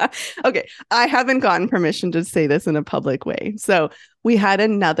 Okay, I haven't gotten permission to say this in a public way. So we had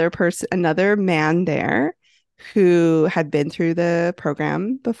another man there who had been through the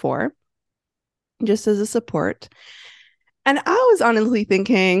program before, just as a support. And I was honestly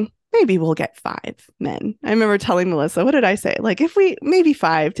thinking, maybe we'll get 5 men. I remember telling Melissa, what did I say? Like, if we maybe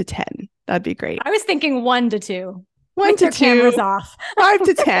 5 to 10, that'd be great. I was thinking 1 to 2 One with to their two, cameras off. five With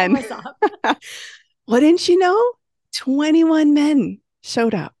to their 10. cameras off. Wouldn't you know? 21 men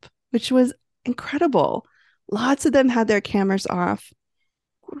showed up, which was incredible. Lots of them had their cameras off.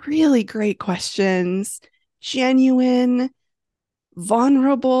 Really great questions, genuine,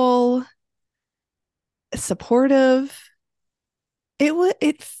 vulnerable, supportive.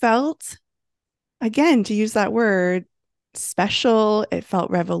 It felt, again, to use that word, special. It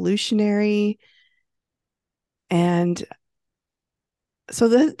felt revolutionary. And so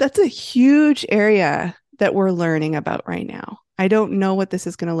that's a huge area that we're learning about right now. I don't know what this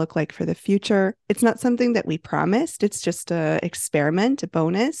is going to look like for the future. It's not something that we promised. It's just a experiment, a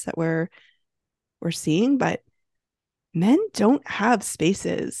bonus that we're seeing, but men don't have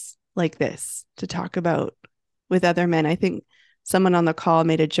spaces like this to talk about with other men. I think someone on the call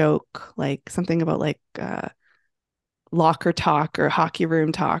made a joke, like something about like locker talk or hockey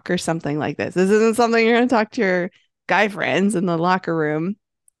room talk or something like this. This isn't something you're going to talk to your guy friends in the locker room.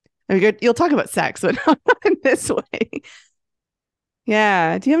 I mean, you'll talk about sex, but not in this way.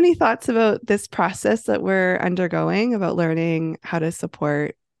 Yeah. Do you have any thoughts about this process that we're undergoing about learning how to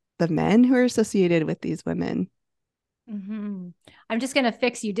support the men who are associated with these women? Mm-hmm. I'm just going to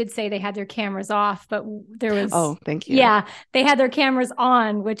fix, you did say they had their cameras off, but there was, Oh, thank you. yeah, they had their cameras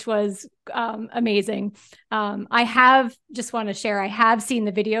on, which was amazing. I have just want to share, I have seen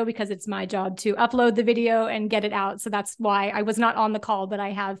the video because it's my job to upload the video and get it out. So that's why I was not on the call, but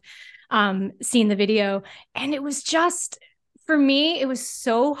I have seen the video. And it was just, for me, it was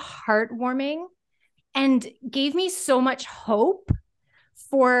so heartwarming and gave me so much hope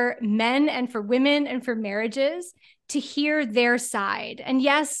for men and for women and for marriages to hear their side. And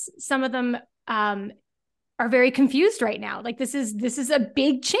yes, some of them are very confused right now. Like this is a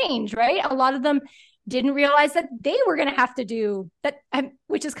big change, right? A lot of them didn't realize that they were going to have to do that,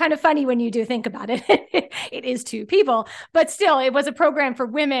 which is kind of funny when you do think about it. It is 2 people, but still, it was a program for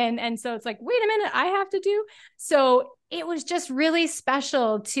women. And so it's like, wait a minute, I have to do. So it was just really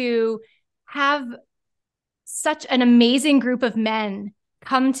special to have such an amazing group of men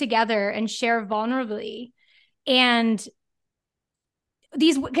come together and share vulnerably. And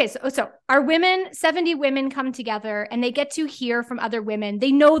so our women, 70 women come together and they get to hear from other women.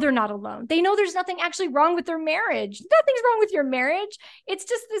 They know they're not alone. They know there's nothing actually wrong with their marriage. Nothing's wrong with your marriage. It's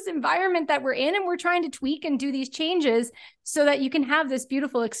just this environment that we're in, and we're trying to tweak and do these changes so that you can have this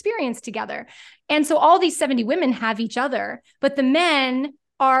beautiful experience together. And so all these 70 women have each other, but the men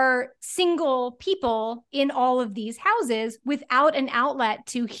are single people in all of these houses without an outlet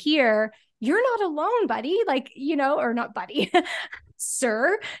to hear, you're not alone, buddy. Like, or not buddy,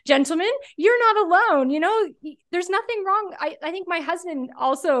 sir, gentlemen, you're not alone. There's nothing wrong. I think my husband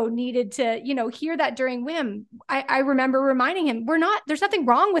also needed to, hear that during WIM. I remember reminding him, there's nothing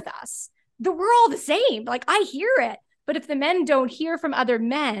wrong with us. We're all the same. Like, I hear it. But if the men don't hear from other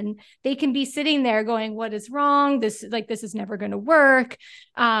men, they can be sitting there going, what is wrong? This is never going to work.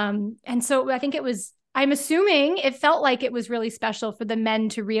 And so I think I'm assuming it felt like it was really special for the men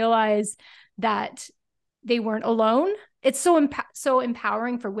to realize that they weren't alone. It's so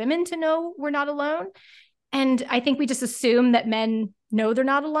empowering for women to know we're not alone. And I think we just assume that men know they're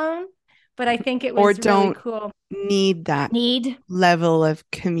not alone. But I think it Or was really don't cool. need that level of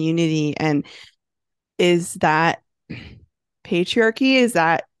community. And is that patriarchy? Is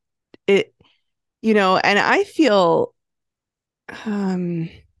that it? And I feel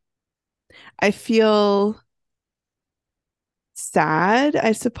sad,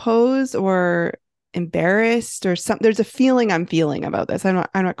 I suppose, or embarrassed, or something. There's a feeling I'm feeling about this. I'm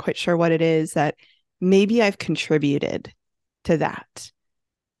not quite sure what it is, that maybe I've contributed to that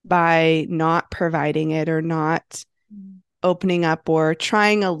by not providing it or not opening up or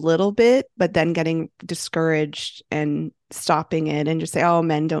trying a little bit, but then getting discouraged and stopping it and just say, oh,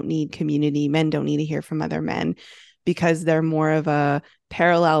 men don't need community. Men don't need to hear from other men, because they're more of a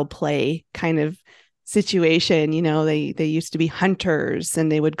parallel play kind of situation. They used to be hunters,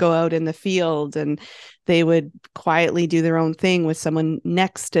 and they would go out in the field and they would quietly do their own thing with someone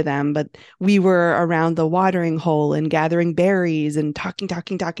next to them. But we were around the watering hole and gathering berries and talking.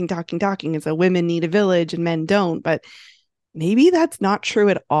 And so women need a village and men don't. But maybe that's not true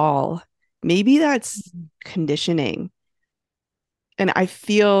at all. Maybe that's conditioning. And I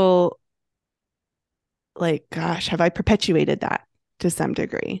feel like, gosh, have I perpetuated that to some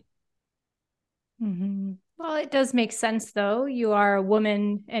degree? Mm-hmm. Well, it does make sense, though. You are a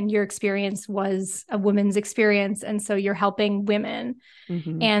woman and your experience was a woman's experience. And so you're helping women.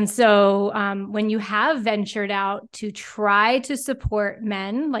 Mm-hmm. And so when you have ventured out to try to support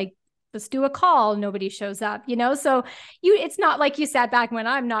men, like let's do a call. Nobody shows up, you know? So it's not like you sat back when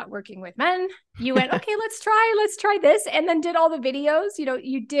I'm not working with men. You went, okay, let's try this. And then did all the videos, you know,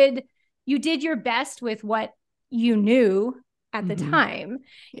 you did your best with what you knew at the Mm-hmm. time.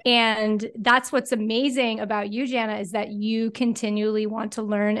 Yeah. And that's what's amazing about you, Jana, is that you continually want to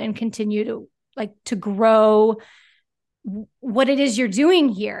learn and continue to grow what it is you're doing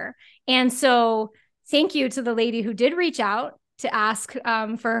here. And so thank you to the lady who did reach out to ask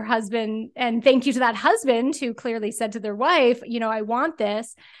for her husband. And thank you to that husband who clearly said to their wife, you know, I want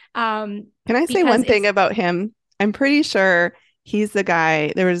this. Can I say Because one thing it's about him? I'm pretty sure he's the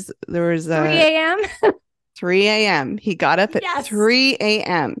guy. There was 3 a a.m. 3 a.m. He got up at Yes. 3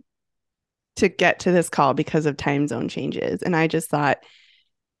 a.m. to get to this call because of time zone changes. And I just thought,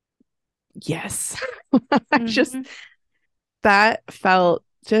 yes. I just Mm-hmm. that felt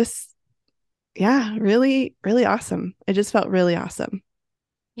just, yeah, really, really awesome. It just felt really awesome.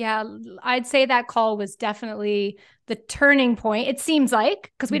 Yeah, I'd say that call was definitely the turning point. It seems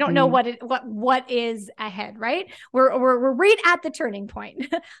like, because we don't know Mm-hmm. what is ahead, right? We're right at the turning point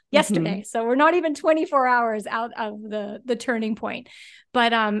Mm-hmm. yesterday. So we're not even 24 hours out of the turning point.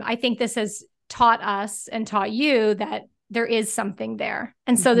 But I think this has taught us and taught you that there is something there.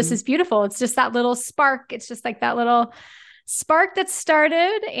 And so this Mm-hmm. is beautiful. It's just that little spark. It's just like that little spark that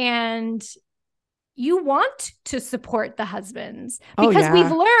started, and you want to support the husbands, Oh, because we've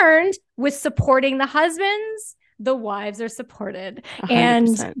yeah. learned with supporting the husbands, the wives are supported. And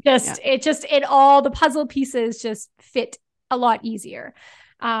 100%. Yeah. it all the puzzle pieces just fit a lot easier.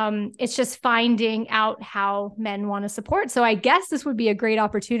 It's just finding out how men want to support. So I guess this would be a great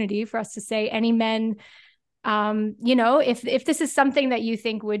opportunity for us to say, any men, you know, if this is something that you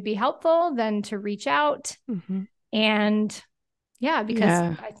think would be helpful, then to reach out. Mm-hmm. And yeah, because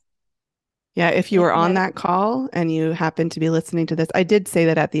Yeah. Yeah, if you if were you on had a that call and you happen to be listening to this, I did say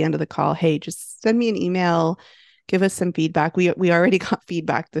that at the end of the call, hey, just send me an email, give us some feedback. We already got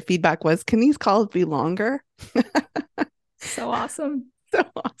feedback. The feedback was, can these calls be longer? so awesome. So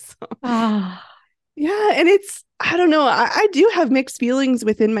awesome. Ah. Yeah, and I don't know, I do have mixed feelings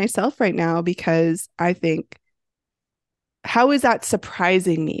within myself right now because I think, how is that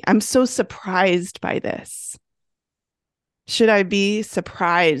surprising me? I'm so surprised by this. Should I be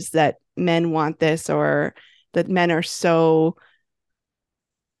surprised that men want this, or that men are so,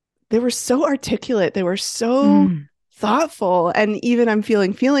 they were so articulate, they were so Mm. thoughtful, and even I'm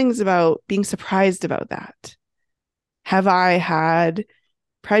feeling feelings about being surprised about that. Have I had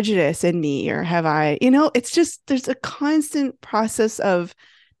prejudice in me, or have I, it's just, there's a constant process of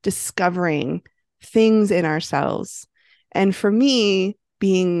discovering things in ourselves. And for me,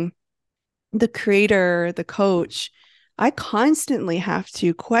 being the creator, the coach, I constantly have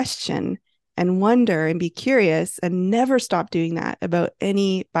to question and wonder and be curious and never stop doing that about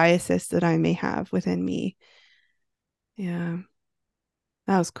any biases that I may have within me. Yeah,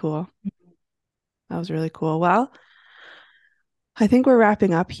 that was cool. That was really cool. Well, I think we're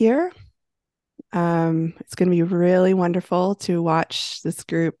wrapping up here. It's going to be really wonderful to watch this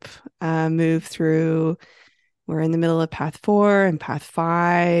group move through. We're in the middle of path 4 and path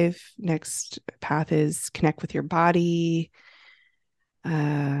 5. Next path is connect with your body.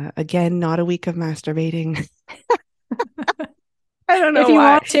 Again, not a week of masturbating. I don't If know you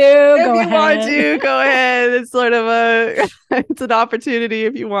why. want to, If go you want ahead. to, go ahead. It's sort of it's an opportunity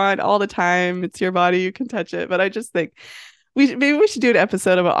if you want all the time. It's your body, you can touch it. But I just think maybe we should do an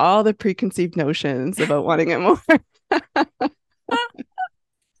episode about all the preconceived notions about wanting it more.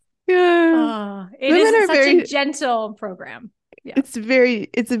 Yeah. Oh, it Women is are such a very, gentle program. Yeah. it's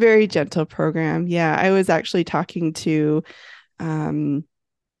a very gentle program. Yeah. I was actually talking to um,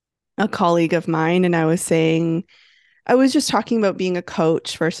 a colleague of mine, and I was just talking about being a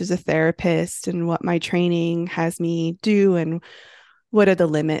coach versus a therapist and what my training has me do and what are the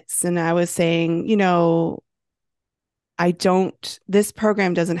limits. And I was saying, this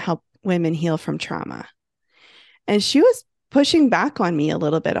program doesn't help women heal from trauma. And she was pushing back on me a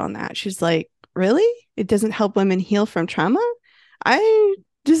little bit on that. She's like, really? It doesn't help women heal from trauma? I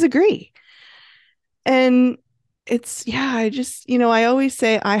disagree. And yeah, I always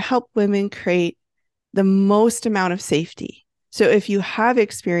say I help women create the most amount of safety. So if you have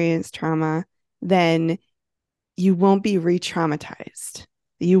experienced trauma, then you won't be re traumatized.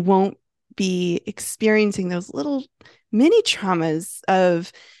 You won't be experiencing those little mini traumas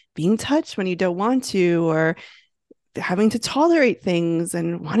of being touched when you don't want to, or having to tolerate things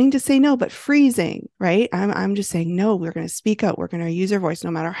and wanting to say no, but freezing, right? I'm just saying, no, we're going to speak up. We're going to use our voice,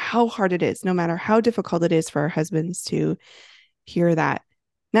 no matter how hard it is, no matter how difficult it is for our husbands to hear that.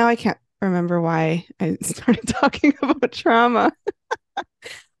 Now I can't remember why I started talking about trauma.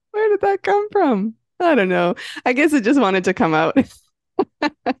 Where did did that come from? I don't know. I guess it just wanted to come out.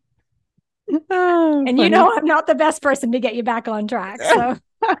 Oh, And funny. I'm not the best person to get you back on track. So,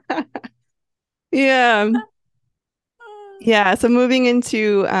 Yeah. Yeah. So moving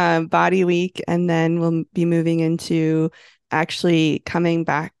into body week, and then we'll be moving into actually coming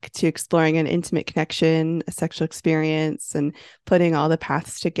back to exploring an intimate connection, a sexual experience, and putting all the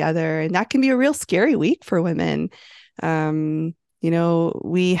paths together. And that can be a real scary week for women.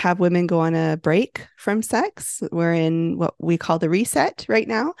 We have women go on a break from sex. We're in what we call the reset right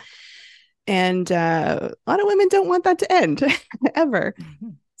now. And a lot of women don't want that to end ever.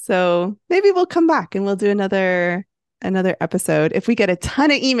 So maybe we'll come back and we'll do another episode if we get a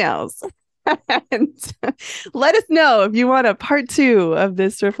ton of emails. And let us know if you want a part 2 of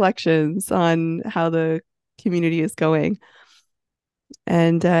this reflections on how the community is going.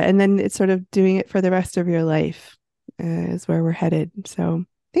 And then it's sort of doing it for the rest of your life is where we're headed. So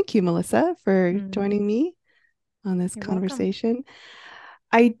thank you, Melissa, for joining me on this conversation. Welcome.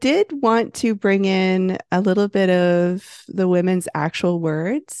 I did want to bring in a little bit of the women's actual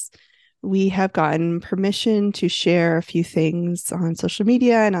words. We have gotten permission to share a few things on social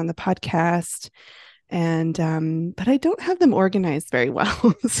media and on the podcast. And but I don't have them organized very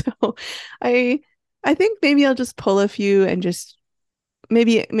well. So I think maybe I'll just pull a few and just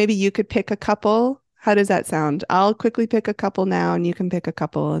maybe you could pick a couple. How does that sound? I'll quickly pick a couple now and you can pick a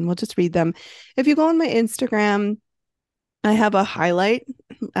couple and we'll just read them. If you go on my Instagram, I have a highlight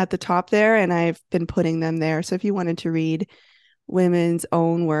at the top there and I've been putting them there. So if you wanted to read women's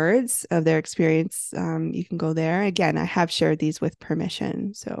own words of their experience, you can go there. Again, I have shared these with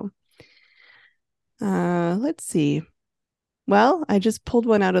permission. So let's see. Well, I just pulled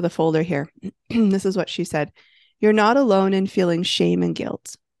one out of the folder here. This is what she said. You're not alone in feeling shame and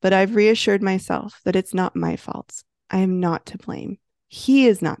guilt, but I've reassured myself that it's not my fault. I am not to blame. He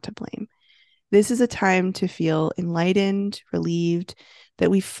is not to blame. This is a time to feel enlightened, relieved,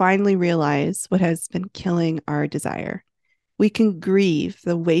 that we finally realize what has been killing our desire. We can grieve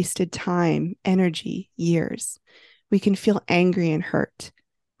the wasted time, energy, years. We can feel angry and hurt.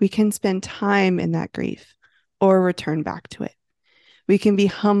 We can spend time in that grief or return back to it. We can be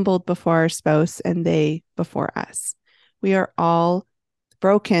humbled before our spouse and they before us. We are all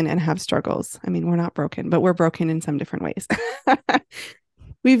broken and have struggles. I mean, we're not broken, but we're broken in some different ways.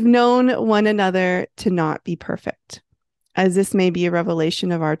 We've known one another to not be perfect, as this may be a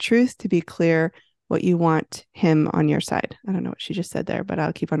revelation of our truth to be clear what you want him on your side. I don't know what she just said there, but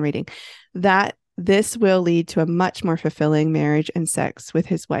I'll keep on reading. That this will lead to a much more fulfilling marriage and sex with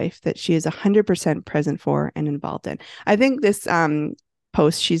his wife that she is 100% present for and involved in. I think this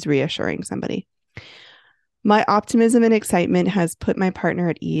post, she's reassuring somebody. My optimism and excitement has put my partner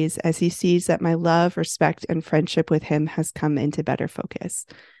at ease as he sees that my love, respect, and friendship with him has come into better focus.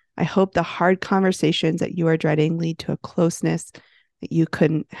 I hope the hard conversations that you are dreading lead to a closeness that you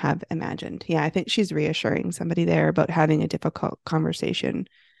couldn't have imagined. Yeah, I think she's reassuring somebody there about having a difficult conversation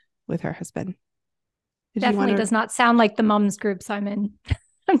with her husband. Definitely does not sound like the mums groups I'm in.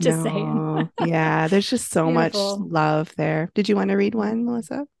 I'm just saying. Yeah, there's just so much love there. Did you want to read one,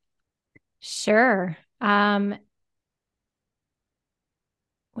 Melissa? Sure.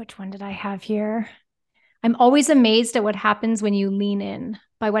 Which one did I have here? I'm always amazed at what happens when you lean in,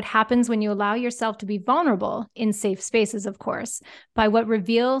 by what happens when you allow yourself to be vulnerable in safe spaces, of course, by what we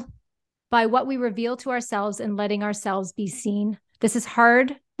reveal to ourselves and letting ourselves be seen. This is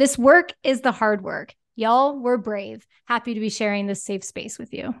hard. This work is the hard work. Y'all, we're brave. Happy to be sharing this safe space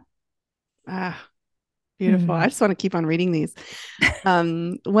with you. Beautiful. I just want to keep on reading these.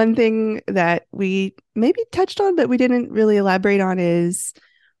 One thing that we maybe touched on, but we didn't really elaborate on is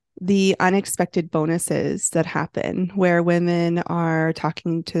the unexpected bonuses that happen where women are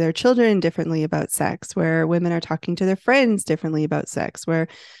talking to their children differently about sex, where women are talking to their friends differently about sex, where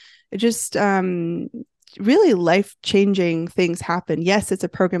it just really life-changing things happen. Yes, it's a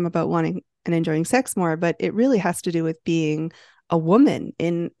program about wanting and enjoying sex more, but it really has to do with being a woman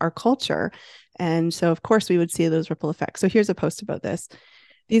in our culture. And so, of course, we would see those ripple effects. So here's a post about this.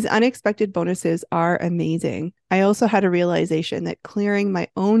 These unexpected bonuses are amazing. I also had a realization that clearing my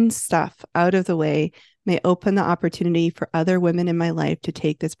own stuff out of the way may open the opportunity for other women in my life to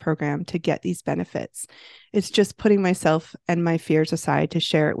take this program to get these benefits. It's just putting myself and my fears aside to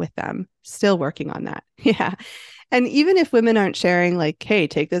share it with them. Still working on that. Yeah. And even if women aren't sharing like, hey,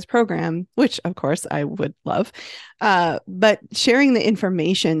 take this program, which of course I would love, but sharing the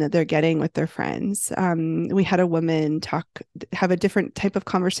information that they're getting with their friends. We had a woman have a different type of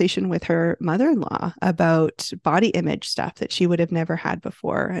conversation with her mother-in-law about body image stuff that she would have never had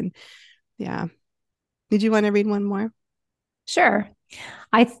before. And yeah. Did you want to read one more? Sure.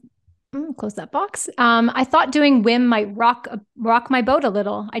 I Close that box. I thought doing WIM might rock my boat a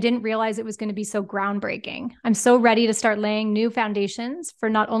little. I didn't realize it was going to be so groundbreaking. I'm so ready to start laying new foundations for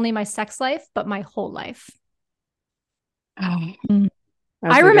not only my sex life, but my whole life. Oh,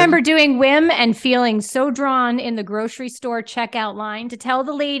 I remember doing WIM and feeling so drawn in the grocery store checkout line to tell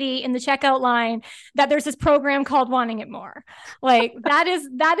the lady in the checkout line that there's this program called Wanting It More. Like that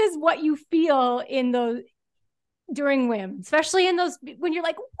is what you feel in those during WIM, especially in those when you're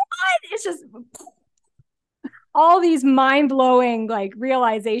like, what? It's just all these mind-blowing like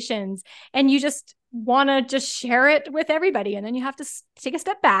realizations, and you just want to just share it with everybody, and then you have to take a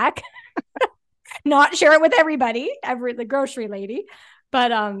step back, not share it with everybody, the grocery lady.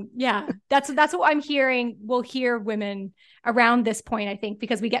 But yeah, that's what I'm hearing. We'll hear women around this point, I think,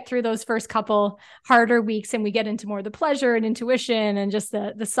 because we get through those first couple harder weeks and we get into more the pleasure and intuition and just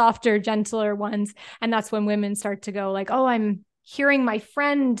the softer, gentler ones. And that's when women start to go like, oh, I'm hearing my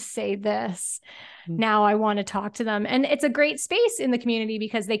friend say this. Now I want to talk to them. And it's a great space in the community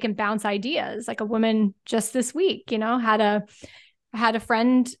because they can bounce ideas. Like a woman just this week, had a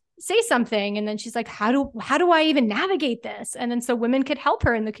friend say something, and then she's like, how do I even navigate this? And then so women could help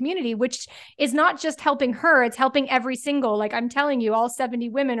her in the community, which is not just helping her, it's helping every single, like I'm telling you, all 70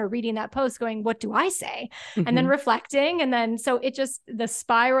 women are reading that post going, what do I say? And then reflecting. And then so it just the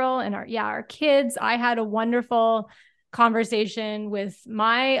spiral. And our kids, I had a wonderful conversation with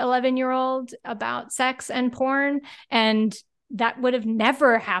my 11-year-old about sex and porn, and that would have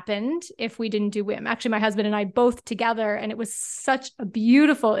never happened if we didn't do WIM. Actually, my husband and I both together, and it was such a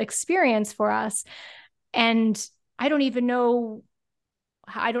beautiful experience for us. And I don't know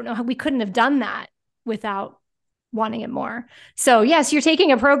how we couldn't have done that without Wanting It More. So yes, you're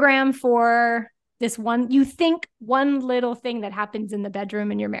taking a program for this one, you think one little thing that happens in the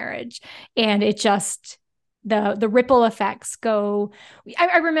bedroom in your marriage, and it just, the ripple effects go.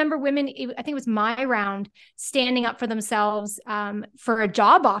 I remember women, I think it was my round, standing up for themselves for a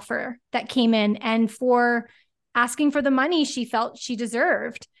job offer that came in and for asking for the money she felt she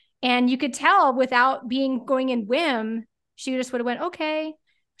deserved. And you could tell without going in WIM, she just would have went, okay.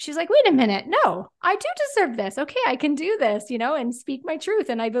 She's like, wait a minute. No, I do deserve this. Okay, I can do this, and speak my truth.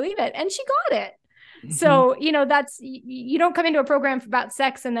 And I believe it. And she got it. So, that's, you don't come into a program about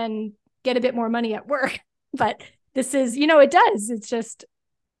sex and then get a bit more money at work. But this is, it does. It's just,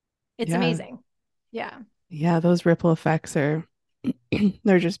 it's amazing. Yeah. Yeah. Those ripple effects they're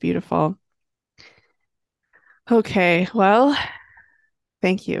just beautiful. Okay. Well,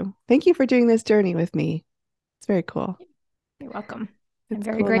 thank you. Thank you for doing this journey with me. It's very cool. You're welcome. I'm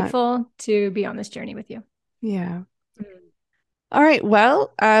very grateful to be on this journey with you. Yeah. All right.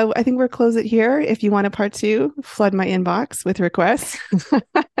 Well, I think we'll close it here. If you want a part 2, flood my inbox with requests.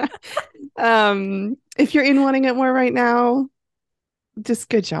 If you're in Wanting It More right now, just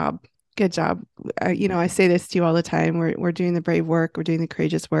good job. Good job. I say this to you all the time. We're doing the brave work. We're doing the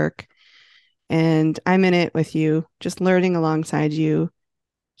courageous work. And I'm in it with you, just learning alongside you,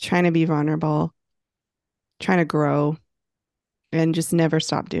 trying to be vulnerable, trying to grow, and just never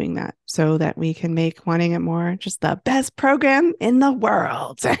stop doing that so that we can make Wanting It More just the best program in the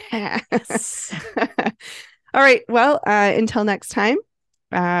world. Yes. All right. Well, until next time,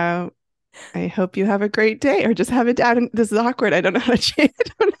 I hope you have a great day, or just have it down. This is awkward. I don't know how to change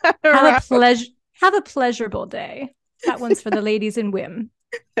it. Have a pleasurable day. That one's for the ladies in WIM.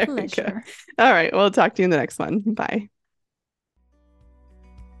 Pleasure. All right. We'll talk to you in the next one. Bye.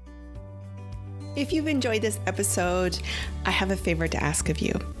 If you've enjoyed this episode, I have a favor to ask of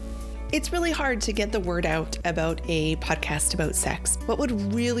you. It's really hard to get the word out about a podcast about sex. What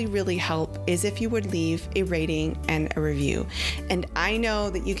would really, really help is if you would leave a rating and a review. And I know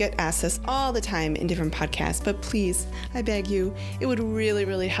that you get asked this all the time in different podcasts, but please, I beg you, it would really,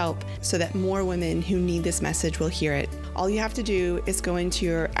 really help so that more women who need this message will hear it. All you have to do is go into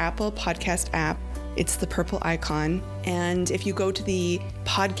your Apple Podcast app. It's the purple icon. And if you go to the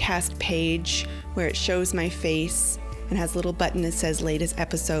podcast page where it shows my face and has a little button that says latest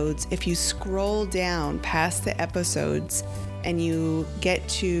episodes, if you scroll down past the episodes and you get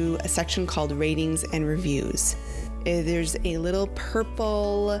to a section called ratings and reviews, there's a little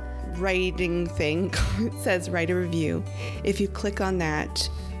purple writing thing. It says write a review. If you click on that,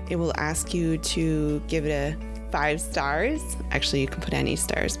 it will ask you to give it a 5 stars. Actually, you can put any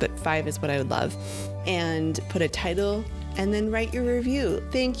stars, but 5 is what I would love. And put a title and then write your review.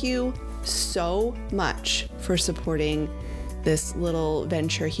 Thank you so much for supporting this little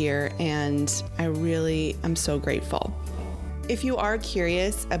venture here, and I really am so grateful. If you are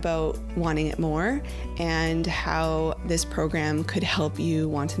curious about Wanting It More and how this program could help you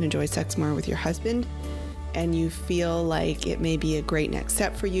want and enjoy sex more with your husband, and you feel like it may be a great next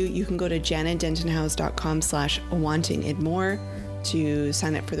step for you, you can go to janetdentonhouse.com/wantingitmore to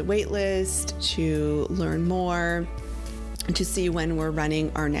sign up for the wait list, to learn more, and to see when we're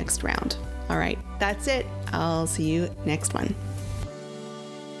running our next round. All right, that's it. I'll see you next one.